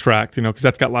oil extract, you know, because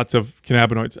that's got lots of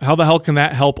cannabinoids, how the hell can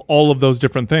that help all of those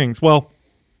different things? Well,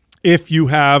 if you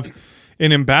have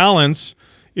an imbalance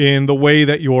in the way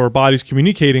that your body's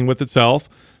communicating with itself,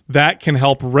 that can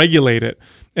help regulate it.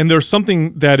 And there's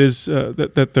something that is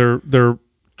that they're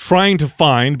trying to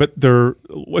find, but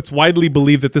it's widely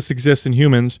believed that this exists in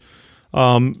humans,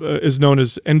 is known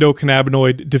as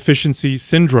endocannabinoid deficiency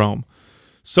syndrome.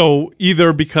 So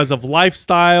either because of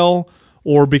lifestyle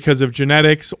or because of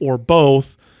genetics or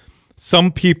both,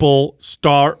 some people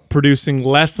start producing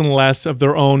less and less of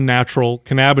their own natural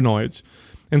cannabinoids.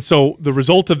 And so the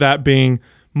result of that being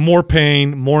more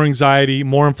pain, more anxiety,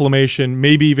 more inflammation,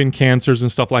 maybe even cancers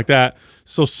and stuff like that.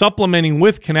 So supplementing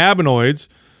with cannabinoids,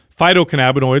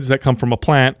 phytocannabinoids that come from a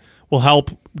plant, will help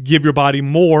give your body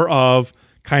more of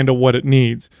kind of what it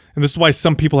needs. And this is why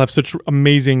some people have such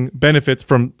amazing benefits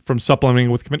from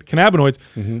supplementing with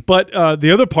cannabinoids. But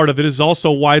the other part of it is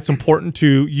also why it's important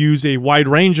to use a wide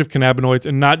range of cannabinoids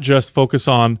and not just focus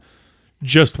on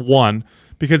just one,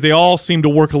 because they all seem to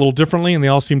work a little differently and they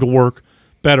all seem to work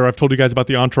better. I've told you guys about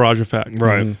the entourage effect.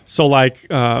 Right. So like,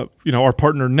 you know, our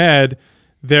partner Ned,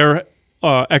 their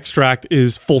extract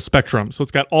is full spectrum. So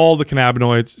it's got all the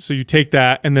cannabinoids. So you take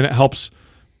that and then it helps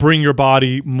bring your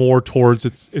body more towards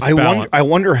its balance. I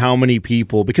wonder how many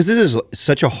people, because this is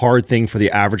such a hard thing for the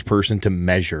average person to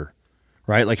measure,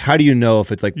 right? Like, how do you know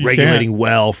if it's like regulating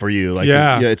well for you? Like,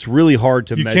 yeah, it's really hard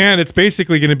to measure. You can. It's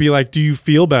basically going to be like, do you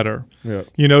feel better? Yeah.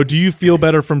 You know, do you feel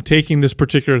better from taking this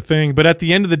particular thing? But at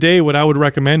the end of the day, what I would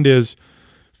recommend is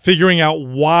figuring out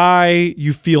why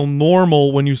you feel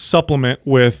normal when you supplement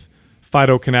with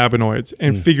phytocannabinoids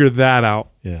and figure that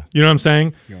out. Yeah. You know what I'm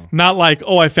saying? Yeah. Not like,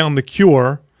 oh, I found the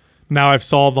cure, now I've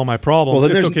solved all my problems. Well,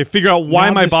 it's okay. Figure out why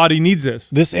my body needs this.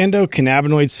 This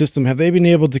endocannabinoid system, have they been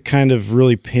able to kind of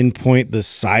really pinpoint the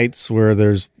sites where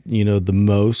there's, you know, the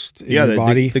most in your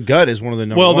body? The gut is one of the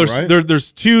number one, right?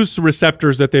 There's two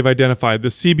receptors that they've identified, the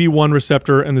CB1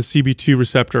 receptor and the CB2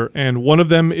 receptor. And one of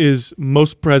them is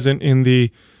most present in the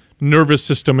nervous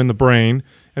system in the brain,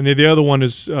 and the other one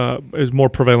is more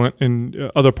prevalent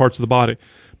in other parts of the body.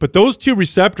 But those two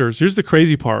receptors, here's the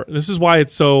crazy part. This is why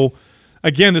it's so...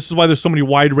 Again, this is why there's so many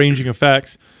wide-ranging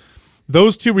effects.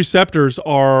 Those two receptors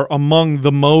are among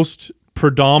the most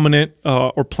predominant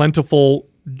or plentiful,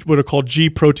 what are called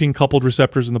G-protein-coupled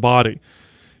receptors in the body.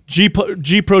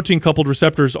 G-protein-coupled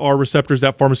receptors are receptors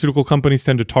that pharmaceutical companies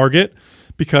tend to target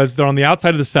because they're on the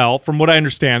outside of the cell. From what I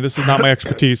understand, this is not my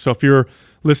expertise, so if you're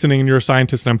listening and you're a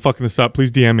scientist and I'm fucking this up,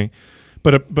 please DM me.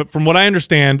 But from what I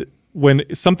understand, when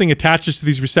something attaches to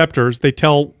these receptors, they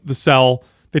tell the cell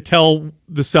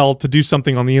to do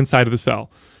something on the inside of the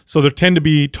cell. So they tend to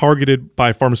be targeted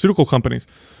by pharmaceutical companies.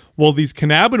 Well, these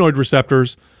cannabinoid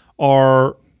receptors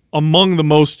are among the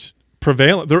most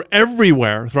prevalent. They're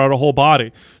everywhere throughout a whole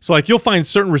body. So like you'll find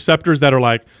certain receptors that are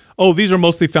like, oh, these are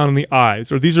mostly found in the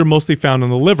eyes, or these are mostly found in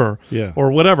the liver,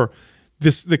 or whatever.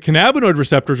 The cannabinoid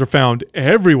receptors are found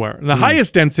everywhere. And the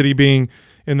highest density being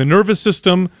in the nervous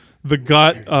system, the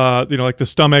gut, you know, like the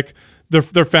stomach.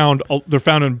 They're found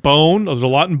in bone. There's a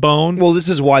lot in bone. Well, this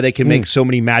is why they can make so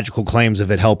many magical claims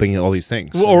of it helping all these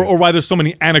things. Or why there's so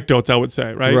many anecdotes, I would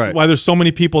say, right? Why there's so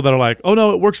many people that are like, oh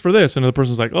no, it works for this, and the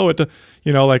person's like, oh,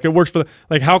 you know, like it works for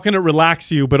like how can it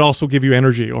relax you but also give you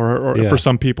energy, or for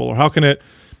some people, or how can it,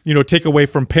 you know, take away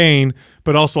from pain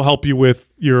but also help you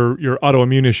with your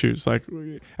autoimmune issues, like.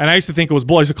 And I used to think it was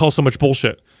bull. I used to call so much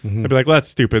bullshit. I'd be like, well, that's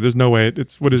stupid. There's no way.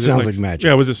 What is it? Sounds like magic.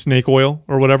 Yeah, was it snake oil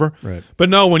or whatever? Right. But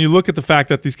no, when you look at the fact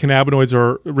that these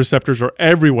cannabinoids receptors are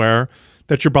everywhere,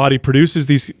 that your body produces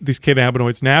these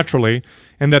cannabinoids naturally,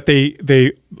 and that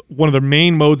they one of their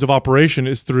main modes of operation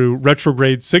is through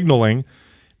retrograde signaling.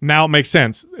 Now it makes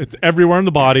sense. It's everywhere in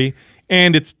the body,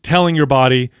 and it's telling your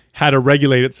body how to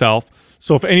regulate itself.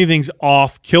 So if anything's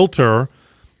off kilter,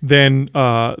 then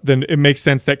it makes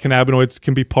sense that cannabinoids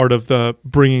can be part of the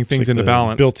bringing things into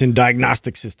balance. Built-in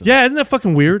diagnostic system. Yeah, isn't that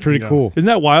fucking weird? Pretty cool. Isn't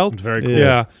that wild? It's very cool.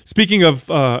 Yeah. Speaking of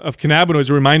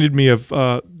cannabinoids, it reminded me of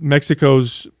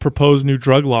Mexico's proposed new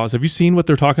drug laws. Have you seen what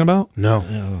they're talking about? No.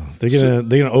 They're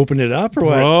gonna open it up or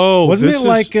what? Bro, wasn't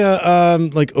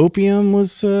it like opium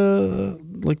was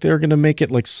like they were going to make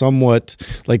it like somewhat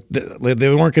like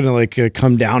they weren't going to like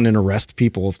come down and arrest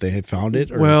people if they had found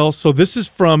it? Or? Well, so this is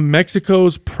from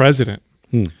Mexico's president.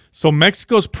 So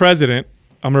Mexico's president,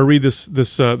 I'm going to read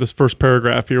this first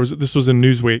paragraph here. This was in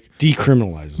Newsweek.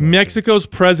 Decriminalize. Mexico's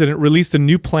president released a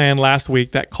new plan last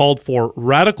week that called for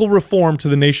radical reform to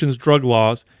the nation's drug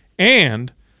laws,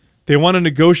 and they want to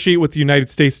negotiate with the United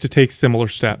States to take similar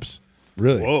steps.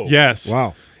 Really? Whoa. Yes.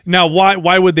 Wow. Now,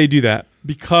 why would they do that?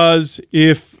 Because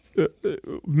if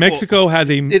Mexico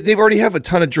has a They already have a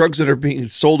ton of drugs that are being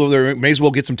sold over there. May as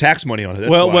well get some tax money on it.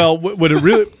 That's why. what it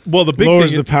really the big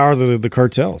lowers thing the power of the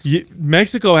cartels.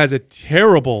 Mexico has a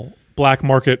terrible black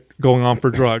market going on for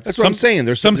drugs. That's what I'm saying.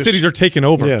 There's some cities are taking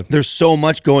over. Yeah. There's so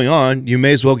much going on. You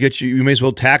may as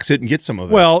well tax it and get some of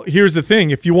it. Well, here's the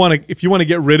thing: if you want to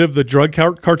get rid of the drug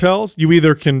cartels, you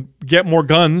either can get more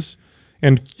guns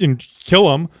and kill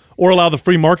them, or allow the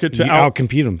free market to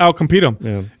outcompete them. Outcompete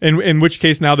them. Yeah. In which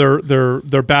case, now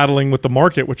they're battling with the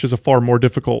market, which is a far more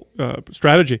difficult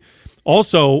strategy.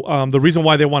 Also, the reason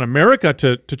why they want America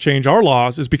to change our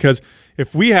laws is because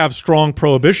if we have strong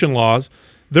prohibition laws,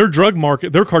 their drug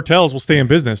market, their cartels will stay in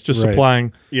business, just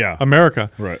supplying America.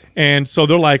 Right. And so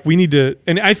they're like, we need to.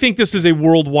 And I think this is a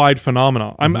worldwide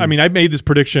phenomenon. I mean, I made this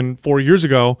prediction 4 years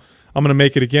ago. I'm going to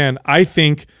make it again. I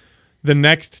think the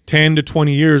next 10 to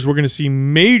 20 years, we're going to see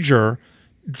major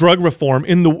drug reform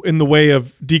in the way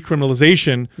of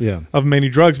decriminalization of many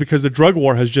drugs, because the drug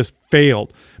war has just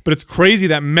failed. But it's crazy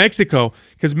that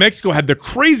because Mexico had the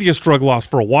craziest drug laws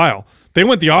for a while. They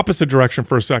went the opposite direction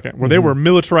for a second, where they were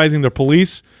militarizing their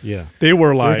police. Yeah. They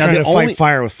were like trying to fight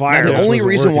fire with fire. The only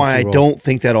reason why I don't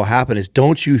think that'll happen is,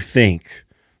 don't you think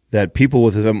that people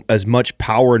with as much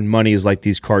power and money as like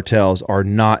these cartels are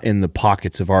not in the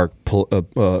pockets of our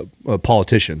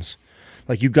politicians?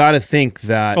 Like, you got to think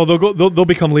that they'll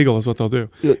become legal is what they'll do.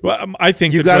 Well, I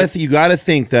think you got to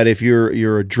think that if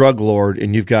you're a drug lord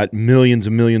and you've got millions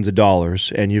and millions of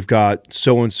dollars and you've got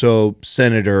so and so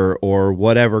senator or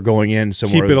whatever going in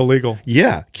somewhere, keep it illegal.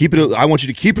 Yeah, keep it. I want you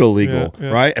to keep it illegal,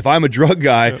 right? If I'm a drug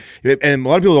guy, and a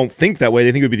lot of people don't think that way.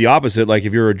 They think it would be the opposite. Like,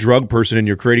 if you're a drug person and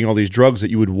you're creating all these drugs, that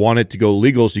you would want it to go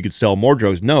legal so you could sell more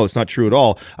drugs. No, it's not true at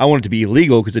all. I want it to be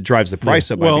illegal because it drives the price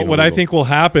up. Well, what I think will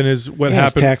happen is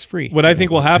it's tax free. What I think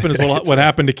will happen is what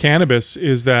happened to cannabis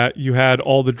is that you had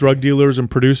all the drug dealers and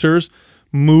producers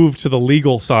move to the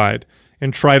legal side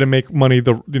and try to make money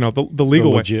the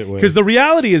legal way. Because the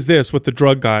reality is this with the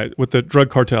drug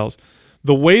cartels,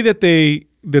 the way that they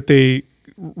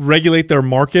regulate their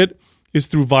market is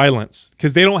through violence,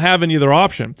 because they don't have any other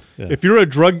option. If you're a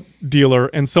drug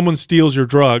dealer and someone steals your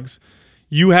drugs,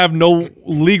 you have no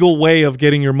legal way of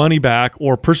getting your money back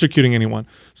or persecuting anyone.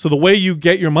 So the way you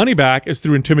get your money back is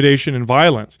through intimidation and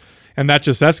violence, and that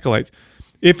just escalates.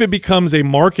 If it becomes a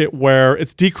market where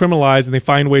it's decriminalized and they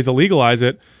find ways to legalize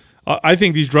it, I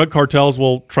think these drug cartels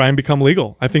will try and become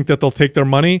legal. I think that they'll take their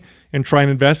money and try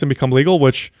and invest and become legal,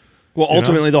 which... Well,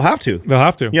 ultimately, they'll have to. They'll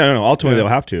have to. Yeah, no, ultimately, they'll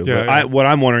have to. But what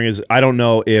I'm wondering is, I don't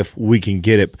know if we can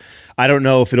get it. I don't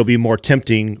know if it'll be more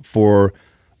tempting for...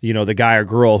 the guy or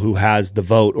girl who has the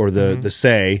vote or the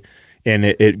say, and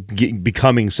it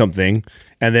becoming something,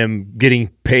 and then getting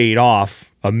paid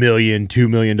off $1 million, $2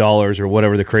 million, or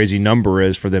whatever the crazy number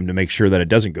is for them to make sure that it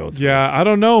doesn't go through. Yeah, I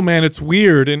don't know, man. It's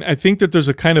weird, and I think that there's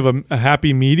a kind of a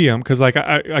happy medium, because like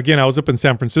I was up in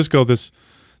San Francisco this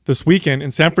weekend,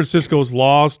 and San Francisco's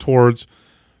laws towards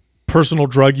personal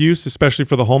drug use, especially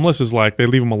for the homeless, is like they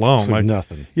leave them alone. Like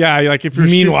nothing. Yeah, like if you're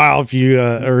meanwhile, if you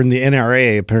are in the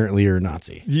NRA, apparently you're a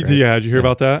Nazi. Right? Yeah, did you hear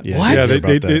about that? Yeah.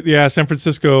 What? Yeah, San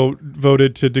Francisco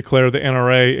voted to declare the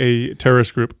NRA a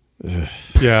terrorist group.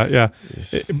 Yeah.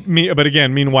 But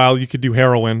again, meanwhile, you could do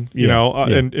heroin,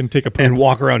 and take a poop and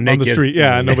walk around naked on the street.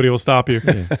 Yeah, nobody will stop you.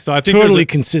 So I think totally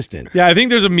consistent. Yeah, I think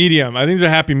there's a medium. I think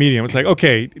there's a happy medium. It's like,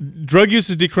 okay, drug use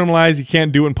is decriminalized. You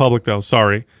can't do it in public, though.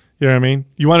 Sorry. You know what I mean?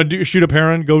 You want to shoot up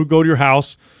heroin, go to your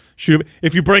house, shoot.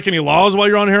 If you break any laws while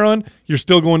you're on heroin, you're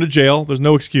still going to jail. There's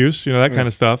no excuse, that kind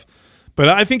of stuff. But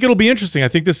I think it'll be interesting. I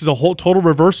think this is a whole total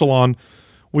reversal on.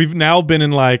 We've now been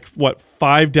in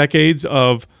 5 decades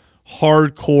of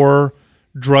hardcore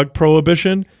drug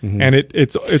prohibition, and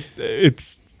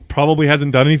it probably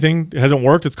hasn't done anything. It hasn't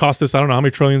worked. It's cost us I don't know how many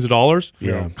trillions of dollars.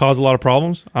 Yeah, caused a lot of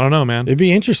problems. I don't know, man. It'd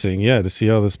be interesting, to see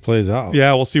how this plays out.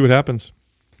 Yeah, we'll see what happens.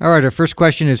 All right, our first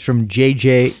question is from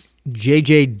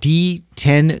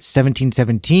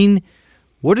JJD101717.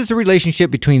 What is the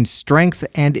relationship between strength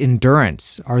and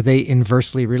endurance? Are they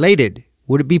inversely related?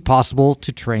 Would it be possible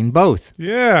to train both?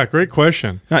 Yeah, great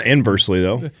question. Not inversely,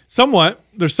 though. Somewhat.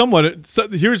 Here's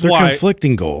They're why.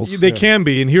 conflicting goals. They can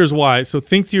be, and here's why. So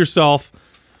think to yourself,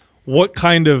 what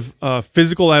kind of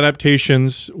physical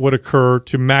adaptations would occur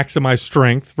to maximize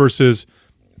strength versus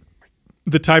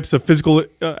the types of physical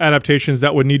adaptations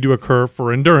that would need to occur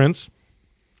for endurance,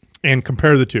 and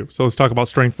compare the two. So let's talk about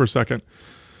strength for a second.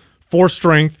 For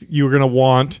strength, you're going to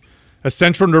want a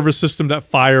central nervous system that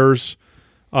fires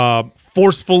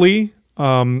forcefully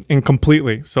and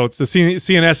completely. So it's the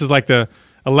CNS is like the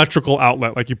electrical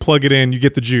outlet. Like you plug it in, you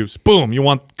get the juice. Boom. You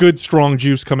want good, strong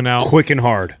juice coming out. Quick and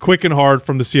hard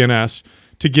From the CNS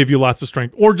to give you lots of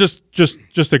strength, or just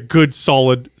a good,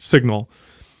 solid signal.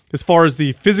 As far as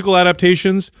the physical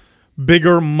adaptations,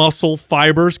 bigger muscle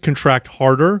fibers contract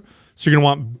harder. So you're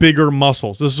going to want bigger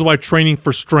muscles. This is why training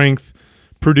for strength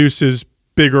produces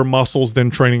bigger muscles than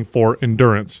training for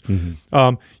endurance.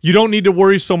 You don't need to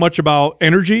worry so much about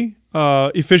energy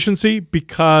efficiency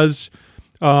because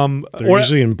they're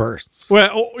usually in bursts.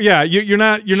 Well, yeah, you're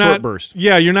not Short burst.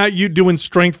 Yeah, you're not doing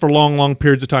strength for long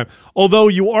periods of time. Although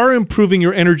you are improving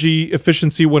your energy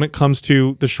efficiency when it comes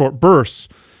to the short bursts,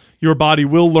 your body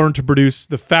will learn to produce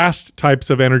the fast types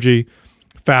of energy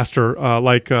faster,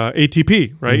 like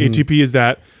ATP. Right, ATP is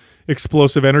that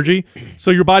explosive energy. So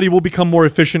your body will become more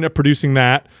efficient at producing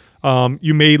that.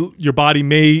 Your body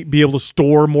may be able to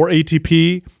store more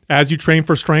ATP as you train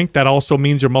for strength. That also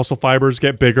means your muscle fibers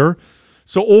get bigger.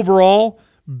 So overall,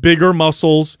 bigger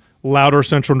muscles, louder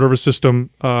central nervous system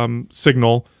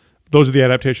signal. Those are the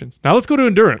adaptations. Now let's go to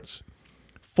endurance.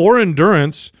 For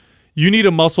endurance, you need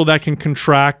a muscle that can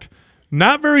contract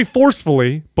not very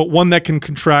forcefully, but one that can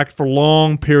contract for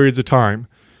long periods of time.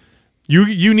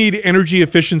 You need energy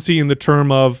efficiency in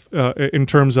terms of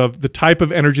the type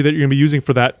of energy that you're going to be using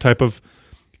for that type of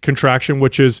contraction,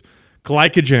 which is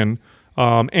glycogen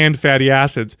and fatty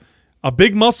acids. A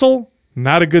big muscle,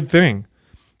 not a good thing.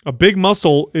 A big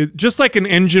muscle, just like an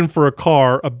engine for a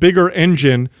car, a bigger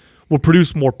engine will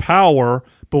produce more power,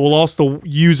 but will also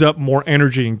use up more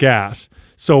energy and gas.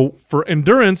 So for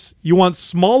endurance, you want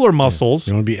smaller muscles.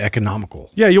 You want to be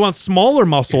economical. Yeah, you want smaller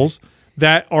muscles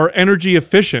that are energy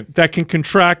efficient, that can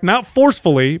contract not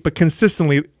forcefully, but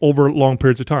consistently over long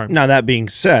periods of time. Now, that being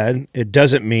said, it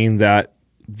doesn't mean that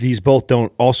these both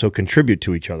don't also contribute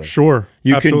to each other. Sure.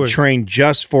 You absolutely. can train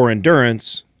just for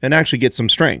endurance and actually get some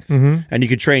strength. And you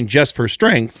could train just for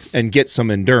strength and get some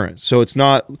endurance. So it's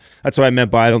not, that's what I meant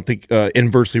by I don't think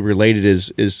inversely related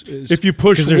is if you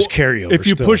push, there's carryover. If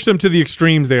you push them to the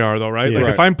extremes, they are though, right? Yeah.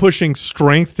 Like if I'm pushing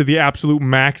strength to the absolute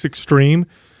max extreme,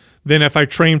 then if I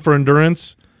train for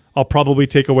endurance, I'll probably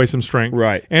take away some strength.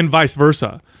 Right. And vice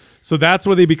versa. So that's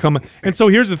where they become. And so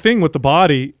here's the thing with the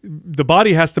body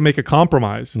has to make a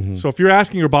compromise. So if you're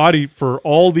asking your body for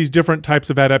all these different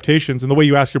types of adaptations, and the way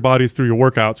you ask your body is through your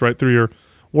workouts, right? Through your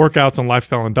workouts and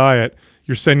lifestyle and diet,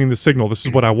 you're sending the signal. This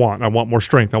is what I want. I want more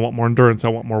strength. I want more endurance. I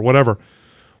want more whatever.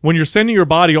 When you're sending your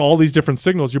body all these different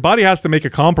signals, your body has to make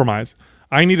a compromise.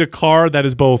 I need a car that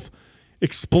is both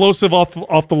explosive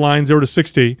off the line 0 to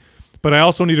 60, but I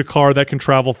also need a car that can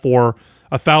travel for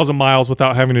 1,000 miles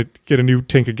without having to get a new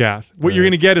tank of gas. What you're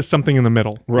going to get is something in the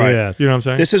middle. Right. Yeah. You know what I'm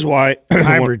saying? This is why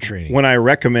hybrid training. When I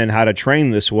recommend how to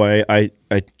train this way, I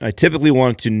typically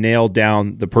want to nail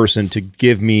down the person to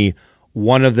give me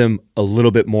one of them a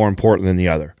little bit more important than the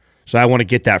other. So I want to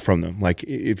get that from them. Like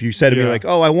if you said to me like,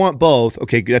 oh, I want both.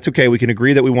 Okay, that's okay. We can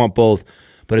agree that we want both.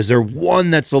 But is there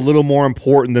one that's a little more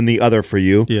important than the other for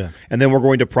you? Yeah. And then we're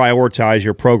going to prioritize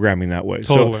your programming that way.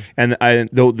 Totally. So, and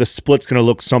the split's going to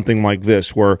look something like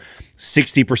this, where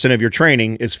 60% of your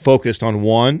training is focused on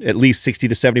one, at least 60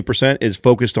 to 70% is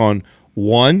focused on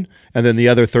one, and then the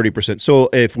other 30%. So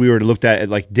if we were to look at it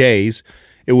like days,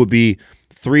 it would be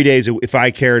 3 days if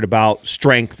I cared about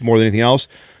strength more than anything else.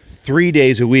 3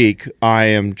 days a week, I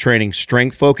am training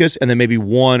strength focus, and then maybe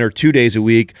 1 or 2 days a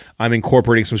week, I'm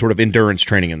incorporating some sort of endurance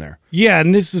training in there. Yeah,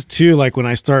 and this is too, like when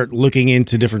I start looking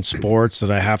into different sports, that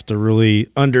I have to really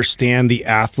understand the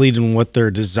athlete and what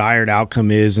their desired outcome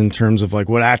is in terms of like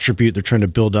what attribute they're trying to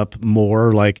build up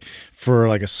more, like for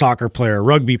like a soccer player, a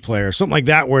rugby player, something like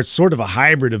that, where it's sort of a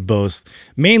hybrid of both,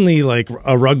 mainly like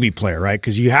a rugby player, right?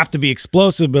 Because you have to be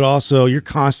explosive, but also you're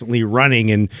constantly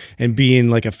running and being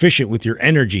like efficient with your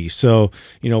energy. So,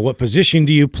 you know, what position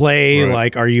do you play? Right.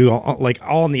 Like, are you like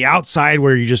all on the outside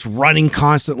where you're just running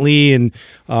constantly and,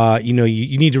 you know,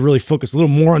 you need to really focus a little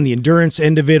more on the endurance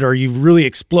end of it? Or are you really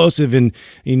explosive and,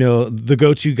 you know, the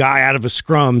go-to guy out of a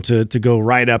scrum to go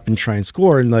right up and try and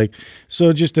score? And like,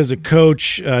 so just as a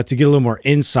coach, to get a little more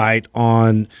insight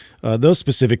on those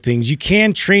specific things, you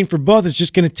can train for both. It's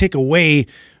just going to take away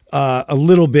a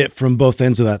little bit from both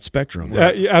ends of that spectrum.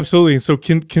 Right? Absolutely. So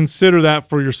consider that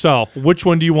for yourself. Which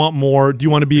one do you want more? Do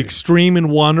you want to be extreme in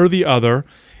one or the other?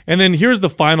 And then here's the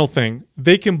final thing.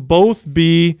 They can both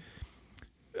be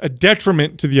a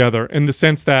detriment to the other in the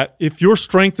sense that if your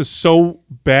strength is so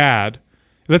bad,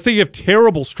 let's say you have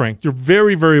terrible strength, you're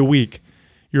very, very weak,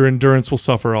 your endurance will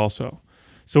suffer also.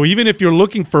 So even if you're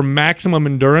looking for maximum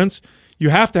endurance, you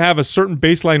have to have a certain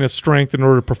baseline of strength in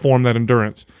order to perform that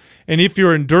endurance. And if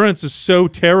your endurance is so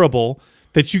terrible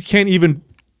that you can't even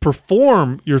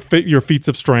perform your feats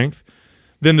of strength,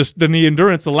 then the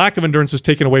endurance, the lack of endurance is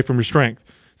taken away from your strength.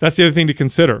 That's the other thing to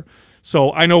consider.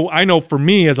 So I know for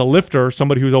me as a lifter,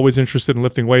 somebody who's always interested in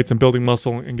lifting weights and building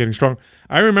muscle and getting strong,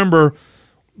 I remember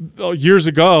years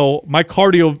ago, my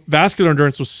cardiovascular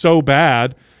endurance was so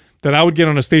bad that I would get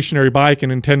on a stationary bike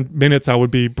and in 10 minutes I would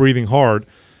be breathing hard.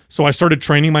 So I started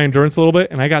training my endurance a little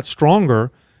bit and I got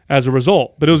stronger as a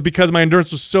result. But it was because my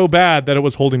endurance was so bad that it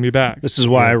was holding me back. This is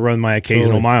why I run my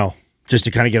occasional mile, just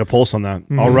to kind of get a pulse on that.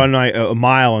 I'll run a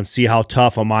mile and see how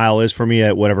tough a mile is for me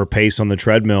at whatever pace on the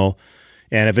treadmill.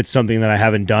 And if it's something that I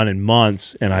haven't done in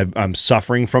months and I'm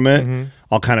suffering from it,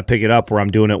 I'll kind of pick it up where I'm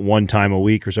doing it one time a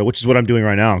week or so, which is what I'm doing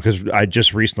right now because I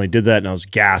just recently did that and I was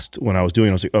gassed when I was doing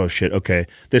it. I was like, oh, shit, okay,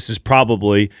 this is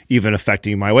probably even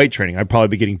affecting my weight training. I'd probably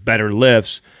be getting better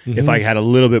lifts if I had a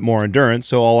little bit more endurance.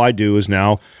 So all I do is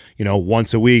now, you know,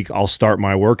 once a week, I'll start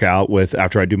my workout with,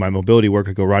 after I do my mobility work,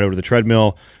 I go right over to the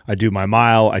treadmill, I do my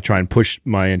mile, I try and push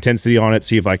my intensity on it,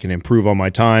 see if I can improve on my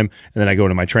time, and then I go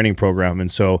into my training program. And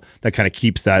so that kind of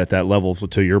keeps that at that level,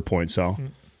 to your point, Sal.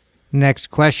 Next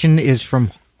question is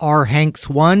from R.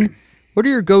 Hanks1. What are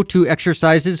your go-to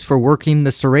exercises for working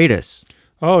the serratus?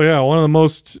 Oh, yeah. One of the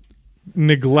most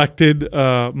neglected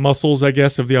muscles, I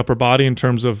guess, of the upper body in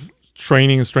terms of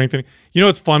training and strengthening. You know,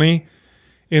 it's funny.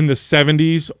 In the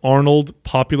 70s, Arnold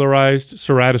popularized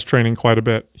serratus training quite a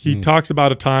bit. He talks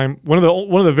about a time, one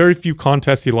of the very few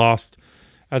contests he lost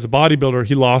as a bodybuilder.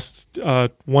 He lost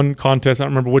one contest, I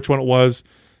don't remember which one it was,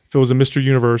 if it was a Mr.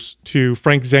 Universe, to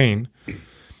Frank Zane.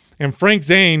 And Frank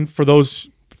Zane, for those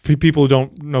people who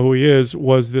don't know who he is,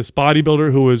 was this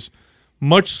bodybuilder who was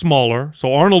much smaller.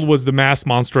 So Arnold was the mass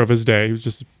monster of his day. He was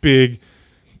just a big,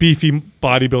 beefy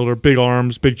bodybuilder, big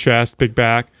arms, big chest, big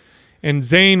back. And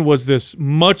Zane was this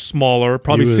much smaller,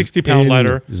 probably 60-pound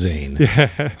lighter. Zane.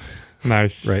 Yeah.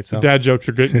 Nice. Right, Sal? Dad jokes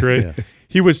are getting great. Yeah.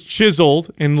 He was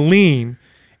chiseled and lean.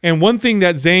 And one thing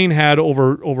that Zane had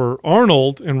over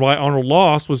Arnold and why Arnold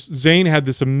lost was Zane had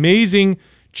this amazing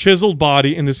chiseled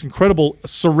body and this incredible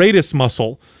serratus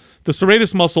muscle. The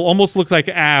serratus muscle almost looks like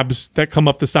abs that come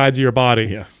up the sides of your body.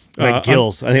 Yeah. Like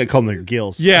gills. I think I call them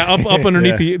gills. Yeah, up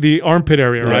underneath the armpit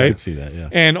area, right? I could see that, yeah.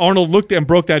 And Arnold looked and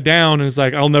broke that down and is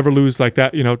like, I'll never lose like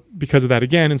that, you know, because of that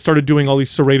again, and started doing all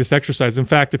these serratus exercises. In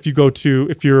fact, if you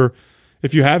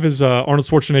have his Arnold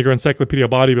Schwarzenegger Encyclopedia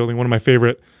of Bodybuilding, one of my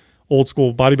favorite old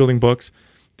school bodybuilding books,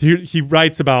 he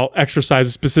writes about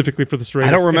exercises specifically for the serratus.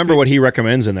 I don't remember what he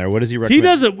recommends in there. What does he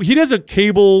recommend? He does a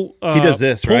cable he does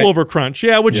this, pullover crunch.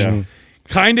 Yeah, which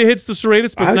kind of hits the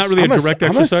serratus, but it's not really a direct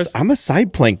exercise. I'm a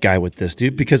side plank guy with this,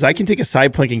 dude, because I can take a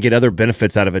side plank and get other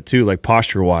benefits out of it too, like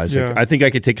posture-wise. Yeah. Like, I think I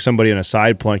could take somebody on a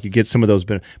side plank, you get some of those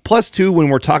benefits. Plus, too, when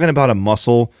we're talking about a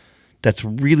muscle that's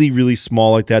really, really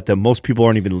small like that most people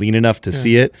aren't even lean enough to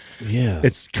see it. Yeah.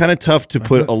 It's kind of tough to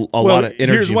put a lot of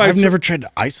energy. I've never tried to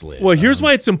isolate. Well, here's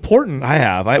why it's important. I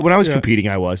have. When I was competing,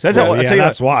 I was. That's I'll tell you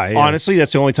that's why. Honestly,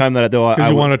 that's the only time that because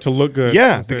you want it to look good.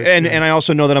 Yeah, and I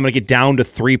also know that I'm going to get down to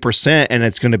 3%, and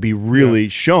it's going to be really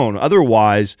shown.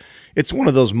 Otherwise, it's one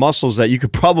of those muscles that you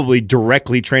could probably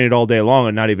directly train it all day long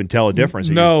and not even tell a difference.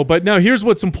 No, but now here's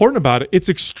what's important about it. It's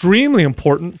extremely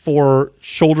important for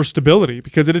shoulder stability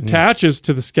because it attaches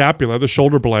to the scapula, the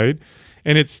shoulder blade,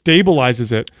 and it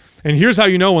stabilizes it. And here's how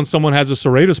you know when someone has a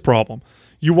serratus problem.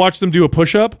 You watch them do a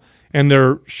push-up and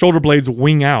their shoulder blades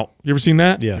wing out. You ever seen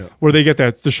that? Yeah. Where they get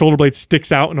that, the shoulder blade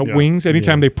sticks out and it wings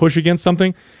anytime they push against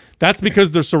something. That's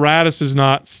because their serratus is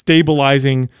not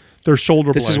stabilizing their shoulder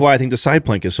blade. This is why I think the side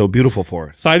plank is so beautiful for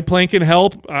it. Side plank can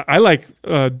help. I like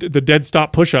the dead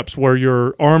stop push-ups where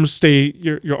your arms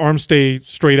stay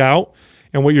straight out,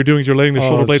 and what you're doing is you're letting the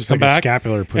shoulder blades come back.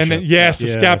 Scapular push-up. And then, yes, the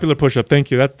scapular push-up.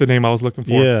 Thank you. That's the name I was looking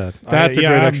for. Yeah, that's a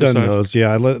great exercise. I've done those.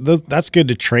 Yeah, that's good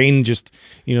to train. Just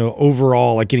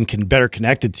overall, like getting better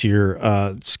connected to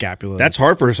your scapula. That's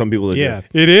hard for some people to do.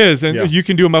 It is, and you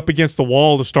can do them up against the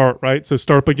wall to start. Right, so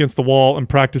start up against the wall and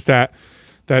practice that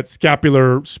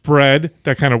scapular spread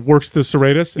that kind of works the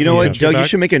serratus. You know what, Doug? You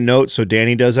should make a note so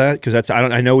Danny does that because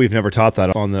I know we've never taught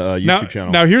that on the YouTube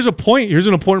channel. Now here's a point. Here's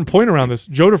an important point around this.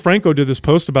 Joe DeFranco did this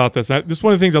post about this. This is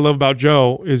one of the things I love about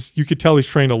Joe is you could tell he's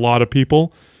trained a lot of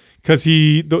people because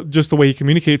just the way he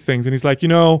communicates things. And he's like,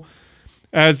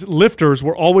 as lifters,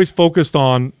 we're always focused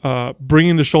on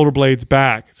bringing the shoulder blades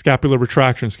back, scapular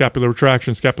retraction, scapular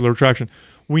retraction, scapular retraction.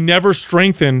 We never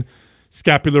strengthen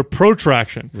scapular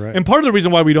protraction. Right. And part of the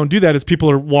reason why we don't do that is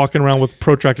people are walking around with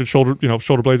protracted shoulder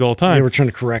blades all the time. Yeah, we're trying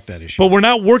to correct that issue. But we're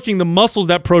not working the muscles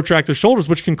that protract the shoulders,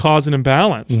 which can cause an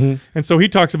imbalance. And so he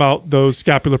talks about those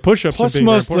scapular push-ups. Plus,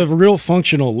 most of the real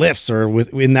functional lifts are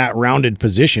in that rounded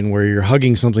position where you're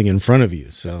hugging something in front of you.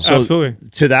 So Absolutely.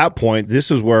 To that point, this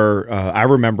is where I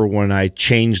remember when I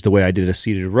changed the way I did a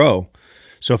seated row.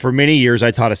 So for many years, I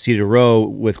taught a seated row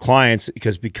with clients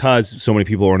because so many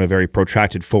people are in a very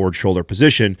protracted forward shoulder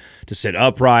position to sit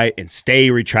upright and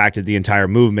stay retracted the entire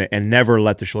movement and never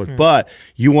let the shoulders. But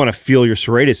you want to feel your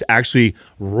serratus actually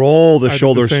roll the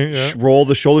shoulders, roll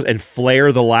the shoulders and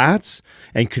flare the lats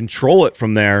and control it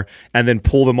from there, and then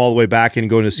pull them all the way back and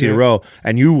go into seated row,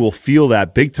 and you will feel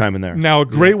that big time in there. Now, a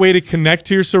great way to connect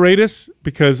to your serratus,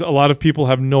 because a lot of people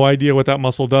have no idea what that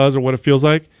muscle does or what it feels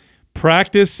like.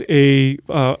 Practice a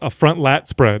front lat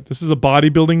spread. This is a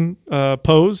bodybuilding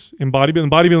pose. In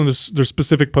bodybuilding, there's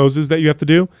specific poses that you have to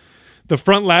do. The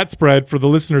front lat spread, for the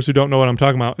listeners who don't know what I'm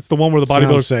talking about, it's the one where the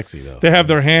bodybuilders, sexy though. They have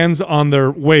their hands on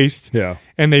their waist,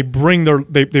 and they bring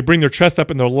their chest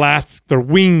up, and their lats, their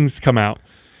wings come out.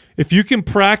 If you can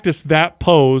practice that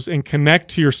pose and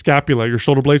connect to your scapula, your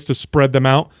shoulder blades, to spread them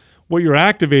out, what you're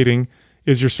activating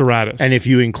is your serratus. And if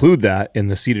you include that in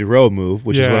the seated row move,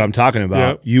 which is what I'm talking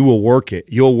about, you will work it.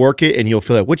 You'll work it and you'll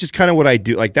feel it, which is kind of what I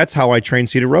do. Like, that's how I train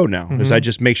seated row now, is I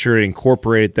just make sure to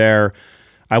incorporate it there.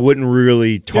 I wouldn't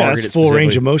really target it full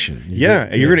range of motion.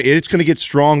 It's gonna get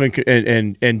strong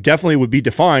and definitely would be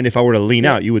defined. If I were to lean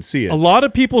out, you would see it. A lot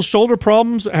of people's shoulder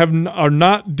problems are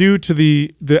not due to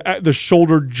the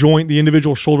shoulder joint, the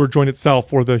individual shoulder joint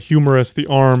itself, or the humerus, the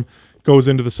arm goes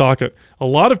into the socket. A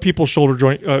lot of people's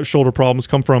shoulder problems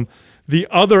come from the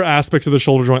other aspects of the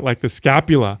shoulder joint, like the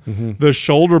scapula, the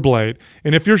shoulder blade.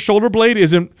 And if your shoulder blade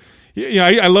isn't,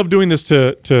 I love doing this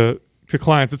to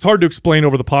clients. It's hard to explain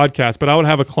over the podcast, but I would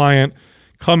have a client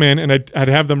come in and I'd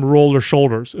have them roll their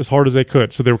shoulders as hard as they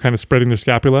could. So they were kind of spreading their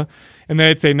scapula. And then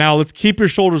I'd say, now let's keep your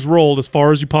shoulders rolled as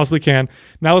far as you possibly can.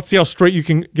 Now let's see how straight you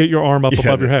can get your arm up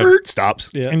above your head. It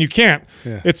stops. And you can't.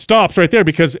 It stops right there,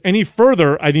 because any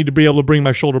further, I need to be able to bring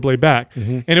my shoulder blade back.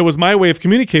 And it was my way of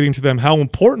communicating to them how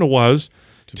important it was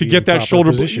to get that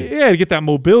shoulder blade. To get that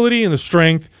mobility and the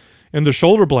strength in the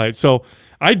shoulder blade. So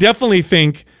I definitely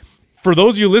think, for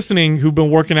those of you listening who've been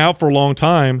working out for a long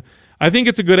time, I think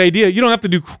it's a good idea. You don't have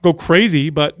to go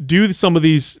crazy, but do some of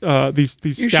these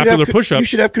scapular push-ups. You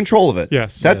should have control of it.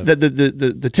 Yes.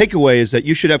 The takeaway is that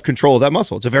you should have control of that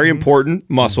muscle. It's a very important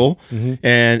muscle,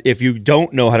 and if you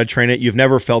don't know how to train it, you've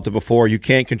never felt it before, you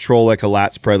can't control like a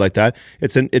lat spread like that.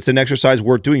 It's an exercise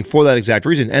worth doing for that exact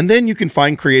reason. And then you can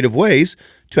find creative ways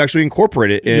to actually incorporate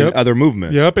it in other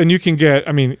movements. And you can get,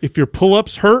 if your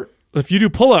pull-ups hurt, if you do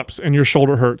pull-ups and your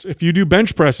shoulder hurts, if you do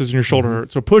bench presses and your shoulder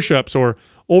hurts, or push-ups or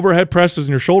overhead presses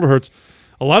and your shoulder hurts,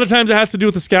 a lot of times it has to do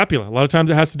with the scapula. A lot of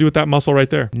times it has to do with that muscle right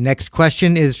there. Next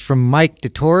question is from Mike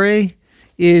DeTore.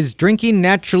 Is drinking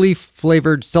naturally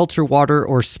flavored seltzer water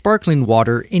or sparkling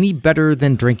water any better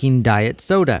than drinking diet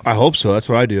soda? I hope so. That's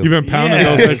what I do. You've been pounding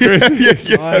those like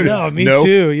crazy. I know, me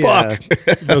too. Yeah.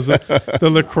 The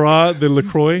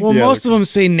LaCroix. Well, most of them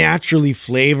say naturally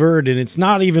flavored, and it's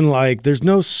not even like there's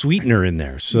no sweetener in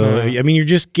there. So you're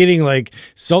just getting like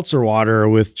seltzer water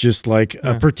with just like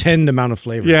a pretend amount of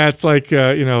flavor. Yeah, it's like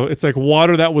it's like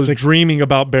water that was dreaming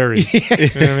about berries. You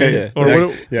know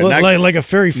what I mean? Like a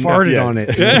fairy farted on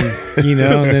it. And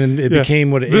then it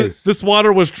became what it is. This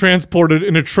water was transported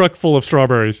in a truck full of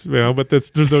strawberries, but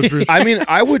there's no drink.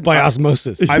 I would by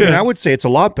osmosis. I would say it's a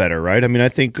lot better, right? I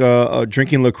think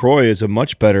drinking LaCroix is a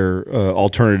much better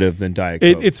alternative than Diet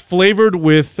Coke. It's flavored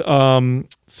with some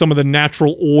of the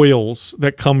natural oils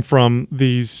that come from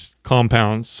these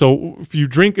compounds. So if you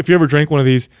ever drink one of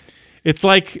these, it's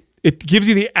like, it gives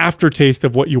you the aftertaste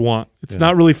of what you want. It's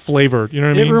not really flavored. You know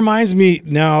what I mean? It reminds me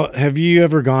now, have you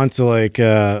ever gone to like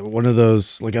one of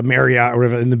those, like a Marriott or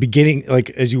whatever, in the beginning,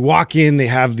 like as you walk in, they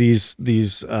have these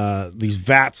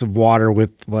vats of water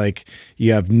with like,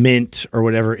 you have mint or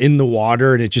whatever in the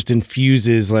water, and it just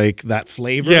infuses like that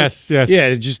flavor. Yes. Yeah,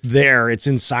 it's just there. It's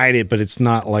inside it, but it's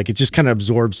not like, it just kind of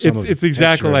absorbs some of it. It's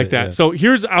exactly like that. So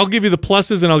I'll give you the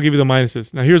pluses and I'll give you the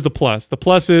minuses. Now here's the plus. The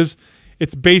plus is,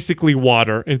 it's basically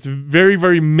water. It's very,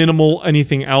 very minimal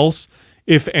anything else,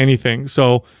 if anything.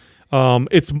 So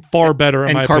it's far better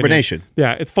in my opinion. And carbonation.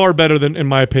 Yeah, it's far better in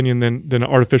my opinion than an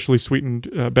artificially sweetened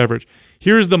beverage.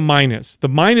 Here's the minus. The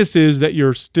minus is that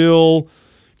you're still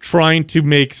trying to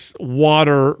make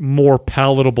water more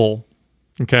palatable.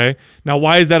 Okay. Now,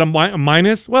 why is that a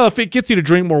minus? Well, if it gets you to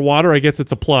drink more water, I guess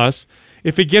it's a plus.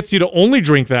 If it gets you to only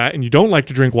drink that and you don't like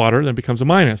to drink water, then it becomes a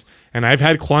minus. And I've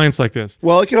had clients like this.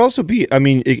 Well, it could also be, I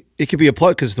mean, it could be a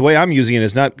plug because the way I'm using it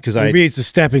is not because Maybe it's a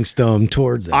stepping stone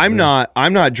towards it. I'm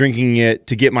not drinking it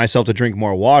to get myself to drink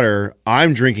more water.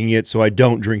 I'm drinking it so I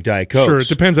don't drink Diet Coke. Sure, it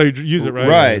depends how you use it, right?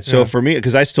 Right. Yeah. So for me,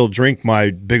 because I still drink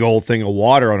my big old thing of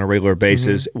water on a regular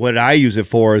basis, what I use it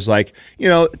for is like,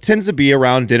 it tends to be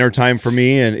around dinner time for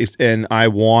me, and I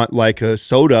want like a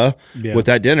soda with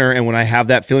that dinner. And when I have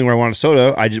that feeling where I want a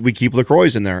soda, we keep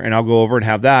LaCroix in there, and I'll go over and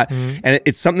have that. And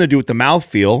it's something to do with the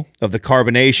mouthfeel of the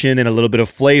carbonation and a little bit of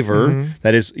flavor.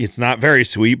 That is, it's not very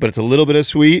sweet, but it's a little bit of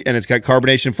sweet, and it's got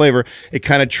carbonation flavor. It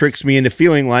kind of tricks me into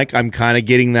feeling like I'm kind of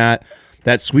getting that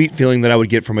sweet feeling that I would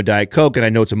get from a Diet Coke, and I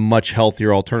know it's a much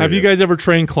healthier alternative. Have you guys ever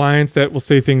trained clients that will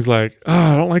say things like,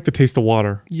 I don't like the taste of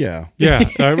water? Yeah. Yeah.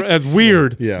 That's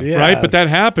weird. Yeah. Right? But that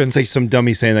happens. It's like some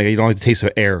dummy saying like you don't like the taste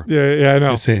of air. Yeah, I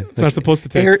know. It's not supposed to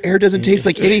taste. Air doesn't taste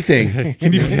like anything.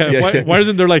 Can you, why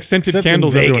isn't there like scented Except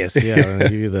candles in everywhere? Vegas. Yeah, they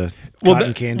give you the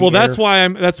cotton candy. Well, that's why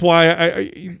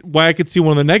I could see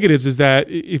one of the negatives is that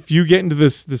if you get into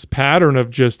this pattern of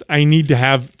just I need to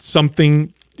have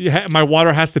something, my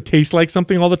water has to taste like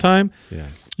something all the time. Yeah.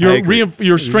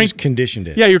 Your strength conditioned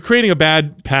it. Yeah, you're creating a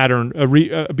bad pattern,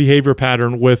 a behavior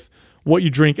pattern with what you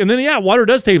drink. And then water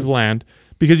does taste bland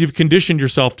because you've conditioned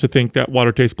yourself to think that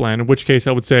water tastes bland, in which case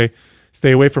I would say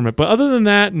stay away from it. But other than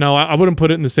that, no, I wouldn't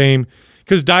put it in the same,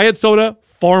 because diet soda,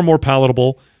 far more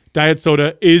palatable. Diet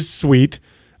soda is sweet.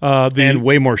 And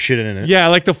way more shit in it. Yeah,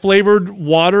 like the flavored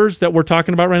waters that we're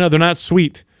talking about right now, they're not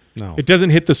sweet. No. It doesn't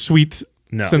hit the sweet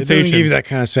sensation. It doesn't give you that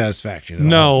kind of satisfaction at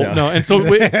no. all.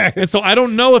 And so I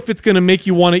don't know if it's going to make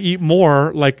you want to eat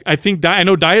more. Like I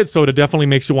know diet soda definitely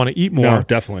makes you want to eat more. No,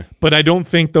 definitely. But I don't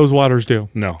think those waters do.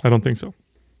 No. I don't think so.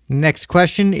 Next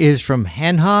question is from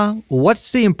Hanha.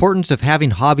 What's the importance of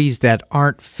having hobbies that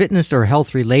aren't fitness or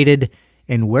health related,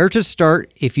 and where to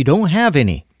start if you don't have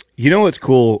any? You know what's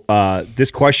cool?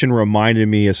 This question reminded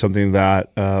me of something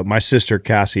that my sister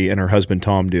Cassie and her husband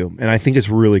Tom do, and I think it's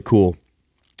really cool.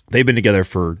 They've been together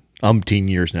for umpteen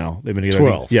years now. They've been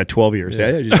together 12. 12 years. Yeah.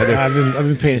 I've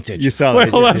been paying attention. You saw Wait,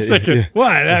 that. hold on a second. What?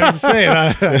 I'm just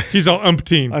saying. He's all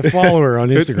umpteen. I follow her on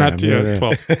Instagram. It's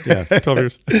not 12. 12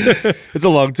 years. It's a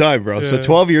long time, bro. So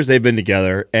 12 years they've been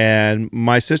together, and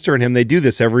my sister and him, they do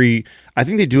this I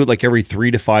think they do it like every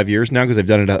 3 to 5 years now because they've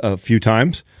done it a few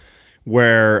times,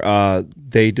 where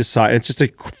they decide, it's just a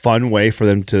fun way for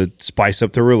them to spice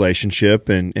up their relationship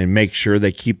and make sure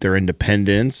they keep their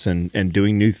independence and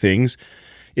doing new things,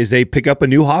 is they pick up a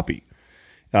new hobby.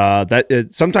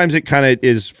 Sometimes it kind of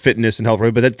is fitness and health,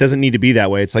 but that doesn't need to be that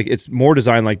way. It's like, it's more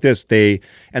designed like this.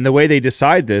 And the way they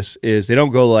decide this is they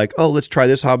don't go like, oh, let's try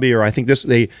this hobby, or I think this.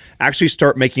 They actually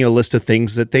start making a list of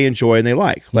things that they enjoy and they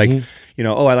like. Like,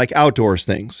 oh, I like outdoors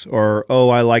things, or, oh,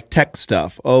 I like tech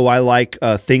stuff. Oh, I like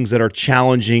things that are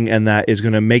challenging and that is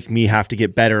going to make me have to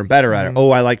get better and better at it.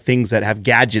 Oh, I like things that have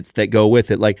gadgets that go with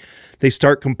it. Like, they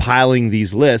start compiling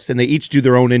these lists, and they each do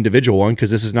their own individual one, because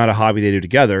this is not a hobby they do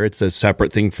together. It's a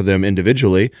separate thing for them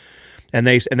individually. And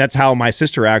that's how my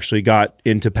sister actually got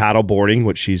into paddle boarding,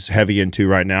 which she's heavy into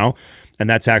right now. And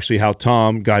that's actually how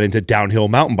Tom got into downhill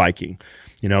mountain biking.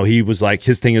 He was like,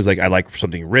 his thing is like, I like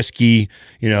something risky,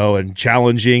 and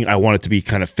challenging. I want it to be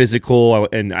kind of physical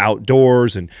and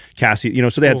outdoors. And Cassie,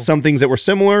 so they had some things that were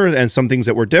similar and some things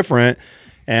that were different.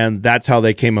 And that's how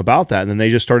they came about that. And then they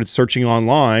just started searching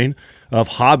online of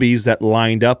hobbies that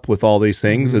lined up with all these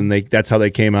things. And that's how they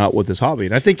came out with this hobby.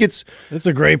 And I think it's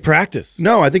a great practice.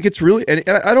 No, I think it's really, and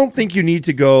I don't think you need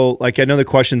to go, like I know the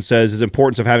question says, is the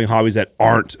importance of having hobbies that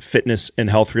aren't fitness and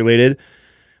health related.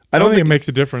 I don't think it makes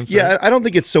a difference. Yeah, right? I don't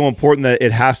think it's so important that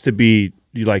it has to be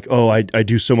like, oh, I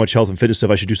do so much health and fitness stuff,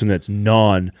 I should do something that's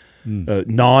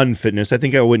non-fitness. I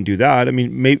think I wouldn't do that. I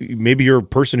mean, maybe you're a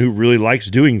person who really likes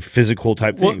doing physical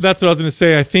type things. Well, that's what I was going to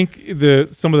say. I think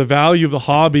some of the value of the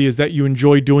hobby is that you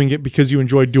enjoy doing it because you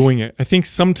enjoy doing it. I think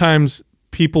sometimes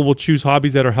people will choose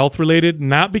hobbies that are health related,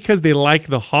 not because they like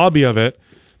the hobby of it,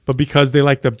 but because they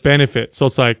like the benefit. So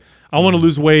it's like, I want to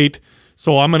lose weight,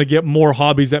 so I'm going to get more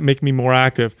hobbies that make me more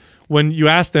active. When you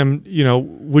ask them,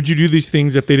 would you do these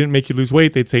things if they didn't make you lose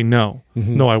weight? They'd say no.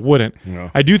 No, I wouldn't. No.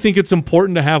 I do think it's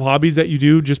important to have hobbies that you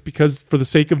do just because for the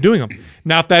sake of doing them.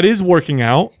 Now, if that is working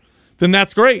out, then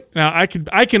that's great. Now, I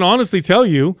can honestly tell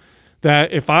you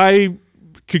that if I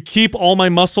could keep all my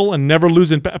muscle and never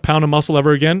lose a pound of muscle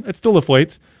ever again, I'd still lift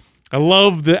weights. I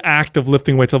love the act of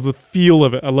lifting weights. I love the feel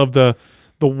of it. I love the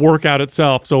workout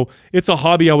itself. So it's a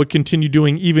hobby I would continue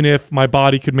doing even if my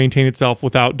body could maintain itself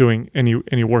without doing any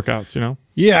workouts,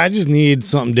 Yeah, I just need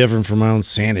something different for my own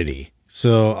sanity.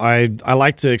 So I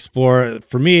like to explore,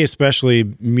 for me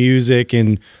especially, music.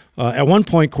 And at one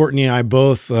point, Courtney and I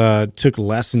both took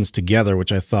lessons together,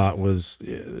 which I thought was,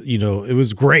 it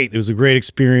was great. It was a great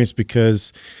experience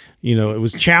because, it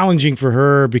was challenging for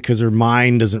her because her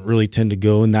mind doesn't really tend to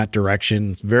go in that direction.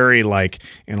 It's very like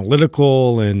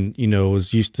analytical and,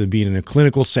 was used to being in a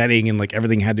clinical setting and like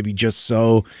everything had to be just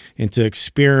so, and to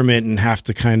experiment and have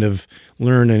to kind of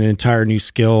learn an entire new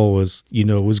skill was,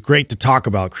 was great to talk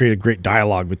about, create a great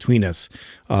dialogue between us.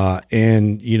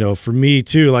 And, for me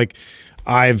too, like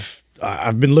I've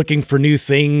been looking for new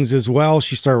things as well.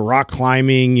 She started rock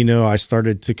climbing. I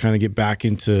started to kind of get back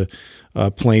into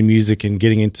playing music and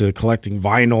getting into collecting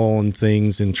vinyl and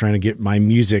things and trying to get my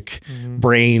music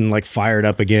brain like fired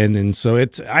up again. And so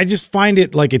I just find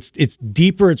it like it's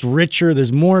deeper, it's richer.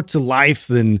 There's more to life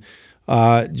than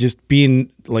just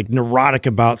being like neurotic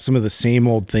about some of the same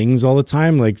old things all the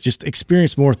time. Like just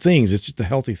experience more things. It's just a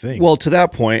healthy thing. Well, to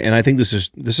that point, and I think this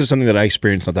is something that I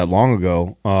experienced not that long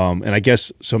ago. And I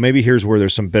guess so. Maybe here's where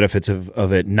there's some benefits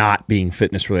of it not being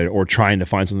fitness related or trying to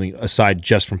find something aside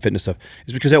just from fitness stuff.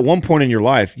 Is because at one point in your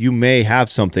life you may have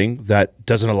something that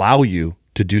doesn't allow you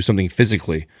to do something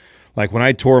physically. Like when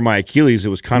I tore my Achilles, it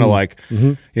was kind of like,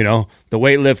 the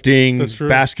weightlifting,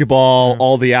 basketball,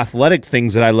 all the athletic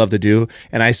things that I love to do.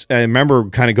 And I remember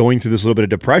kind of going through this little bit of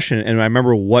depression. And I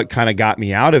remember what kind of got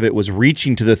me out of it was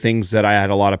reaching to the things that I had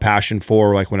a lot of passion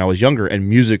for, like when I was younger. And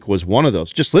music was one of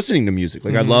those, just listening to music.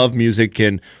 Like I love music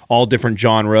in all different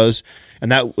genres.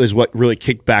 And that was what really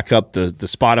kicked back up the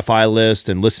Spotify list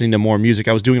and listening to more music.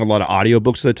 I was doing a lot of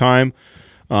audiobooks at the time.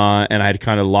 And I had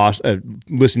kind of lost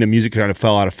listening to music kind of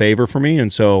fell out of favor for me,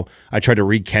 and so I tried to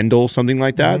rekindle something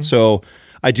like that. So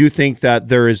I do think that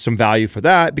there is some value for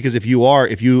that, because if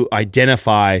you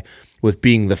identify with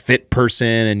being the fit person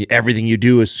and everything you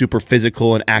do is super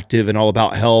physical and active and all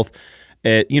about health,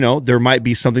 there might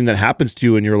be something that happens to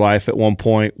you in your life at one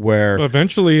point where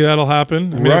eventually that'll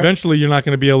happen. I mean, eventually you're not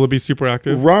going to be able to be super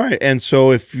active. Right. And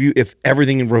so if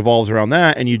everything revolves around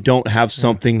that and you don't have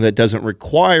something that doesn't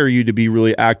require you to be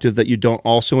really active, that you don't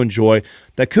also enjoy,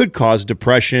 that could cause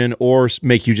depression or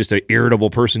make you just an irritable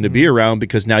person to be around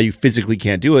because now you physically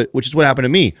can't do it, which is what happened to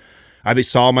me. I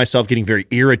saw myself getting very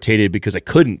irritated because I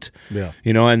couldn't,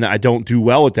 and I don't do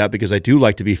well with that because I do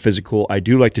like to be physical. I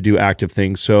do like to do active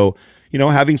things. So,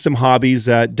 having some hobbies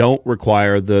that don't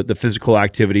require the physical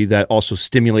activity that also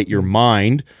stimulate your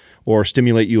mind or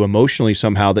stimulate you emotionally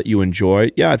somehow that you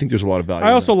enjoy. Yeah, I think there's a lot of value.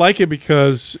 I also like it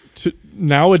because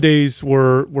nowadays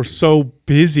we're so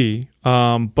busy,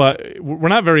 but we're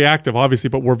not very active,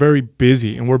 obviously, but we're very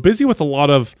busy, and we're busy with a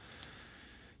lot of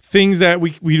things that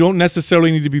we don't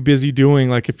necessarily need to be busy doing.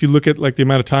 Like if you look at like the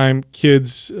amount of time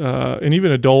kids and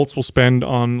even adults will spend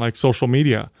on like social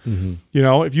media,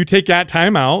 if you take that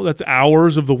time out, that's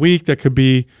hours of the week that could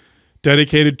be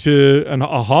dedicated to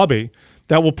a hobby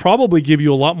that will probably give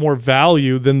you a lot more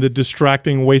value than the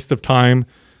distracting waste of time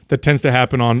that tends to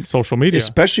happen on social media.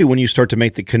 Especially when you start to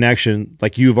make the connection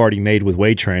like you've already made with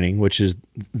weight training, which is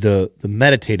the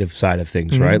meditative side of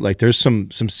things, right? Like there's some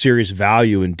serious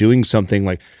value in doing something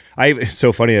like it's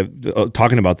so funny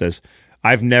talking about this.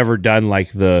 I've never done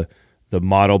like the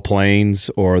model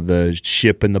planes or the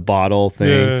ship in the bottle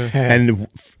thing. And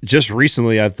just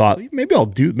recently I thought maybe I'll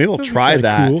try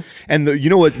that. Cool. And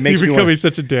what makes me becoming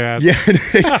such a dad. Yeah.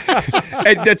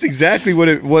 And that's exactly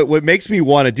what makes me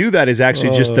want to do that is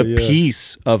actually just the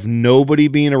piece of nobody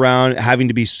being around, having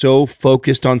to be so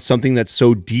focused on something that's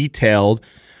so detailed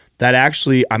that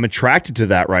actually I'm attracted to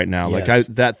that right now. Yes.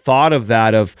 Like that thought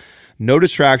of no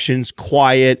distractions,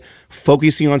 quiet,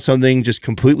 focusing on something, just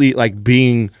completely like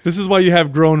being. This is why you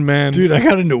have grown men. Dude, I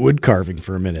got into wood carving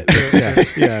for a minute.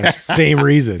 Yeah, same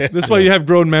reason. This is why you have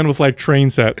grown men with like train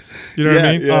sets. You know what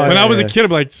I mean? When I was a kid, I'm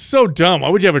like, so dumb. Why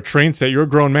would you have a train set? You're a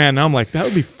grown man. Now I'm like, that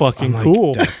would be fucking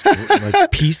cool. That's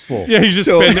like peaceful. Yeah, you just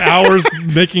spend hours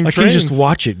making trains. I can just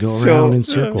watch it go around in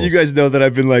circles. You guys know that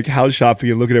I've been like house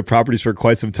shopping and looking at properties for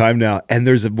quite some time now. And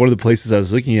there's one of the places I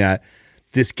was looking at.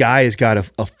 This guy has got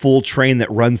a full train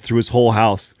that runs through his whole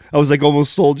house. I was like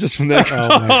almost sold just from that.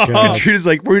 Oh my God. Katrina's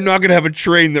like, we're not going to have a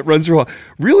train that runs through.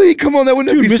 Really? Come on, that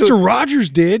wouldn't be Mr. Rogers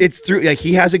did. It's through, like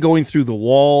he has it going through the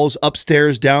walls,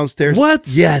 upstairs, downstairs. What?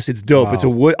 Yes, it's dope. Wow. It's a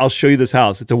wood. I'll show you this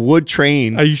house. It's a wood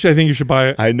train. I think you should buy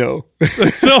it. I know.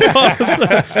 That's so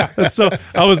awesome.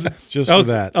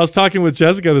 I was talking with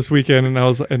Jessica this weekend,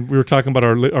 and we were talking about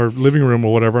our living room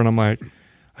or whatever, and I'm like,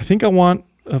 I think I want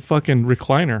a fucking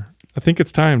recliner. I think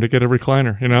it's time to get a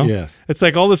recliner, Yeah. It's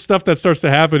like all this stuff that starts to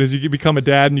happen as you become a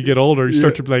dad and you get older, you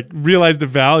start to like realize the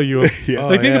value of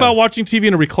think about watching TV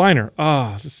in a recliner.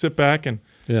 Just sit back and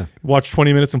Yeah. Watch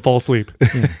 20 minutes and fall asleep. You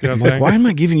know what I'm I'm saying? like, why am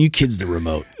I giving you kids the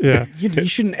remote? Yeah. You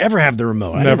shouldn't ever have the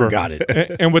remote. I never got it.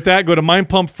 And with that, go to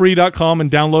mindpumpfree.com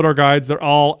and download our guides. They're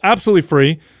all absolutely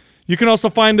free. You can also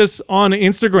find us on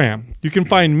Instagram. You can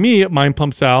find me at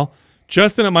mindpumpsal,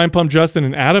 Justin at mindpumpjustin,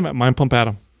 and Adam at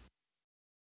mindpumpadam.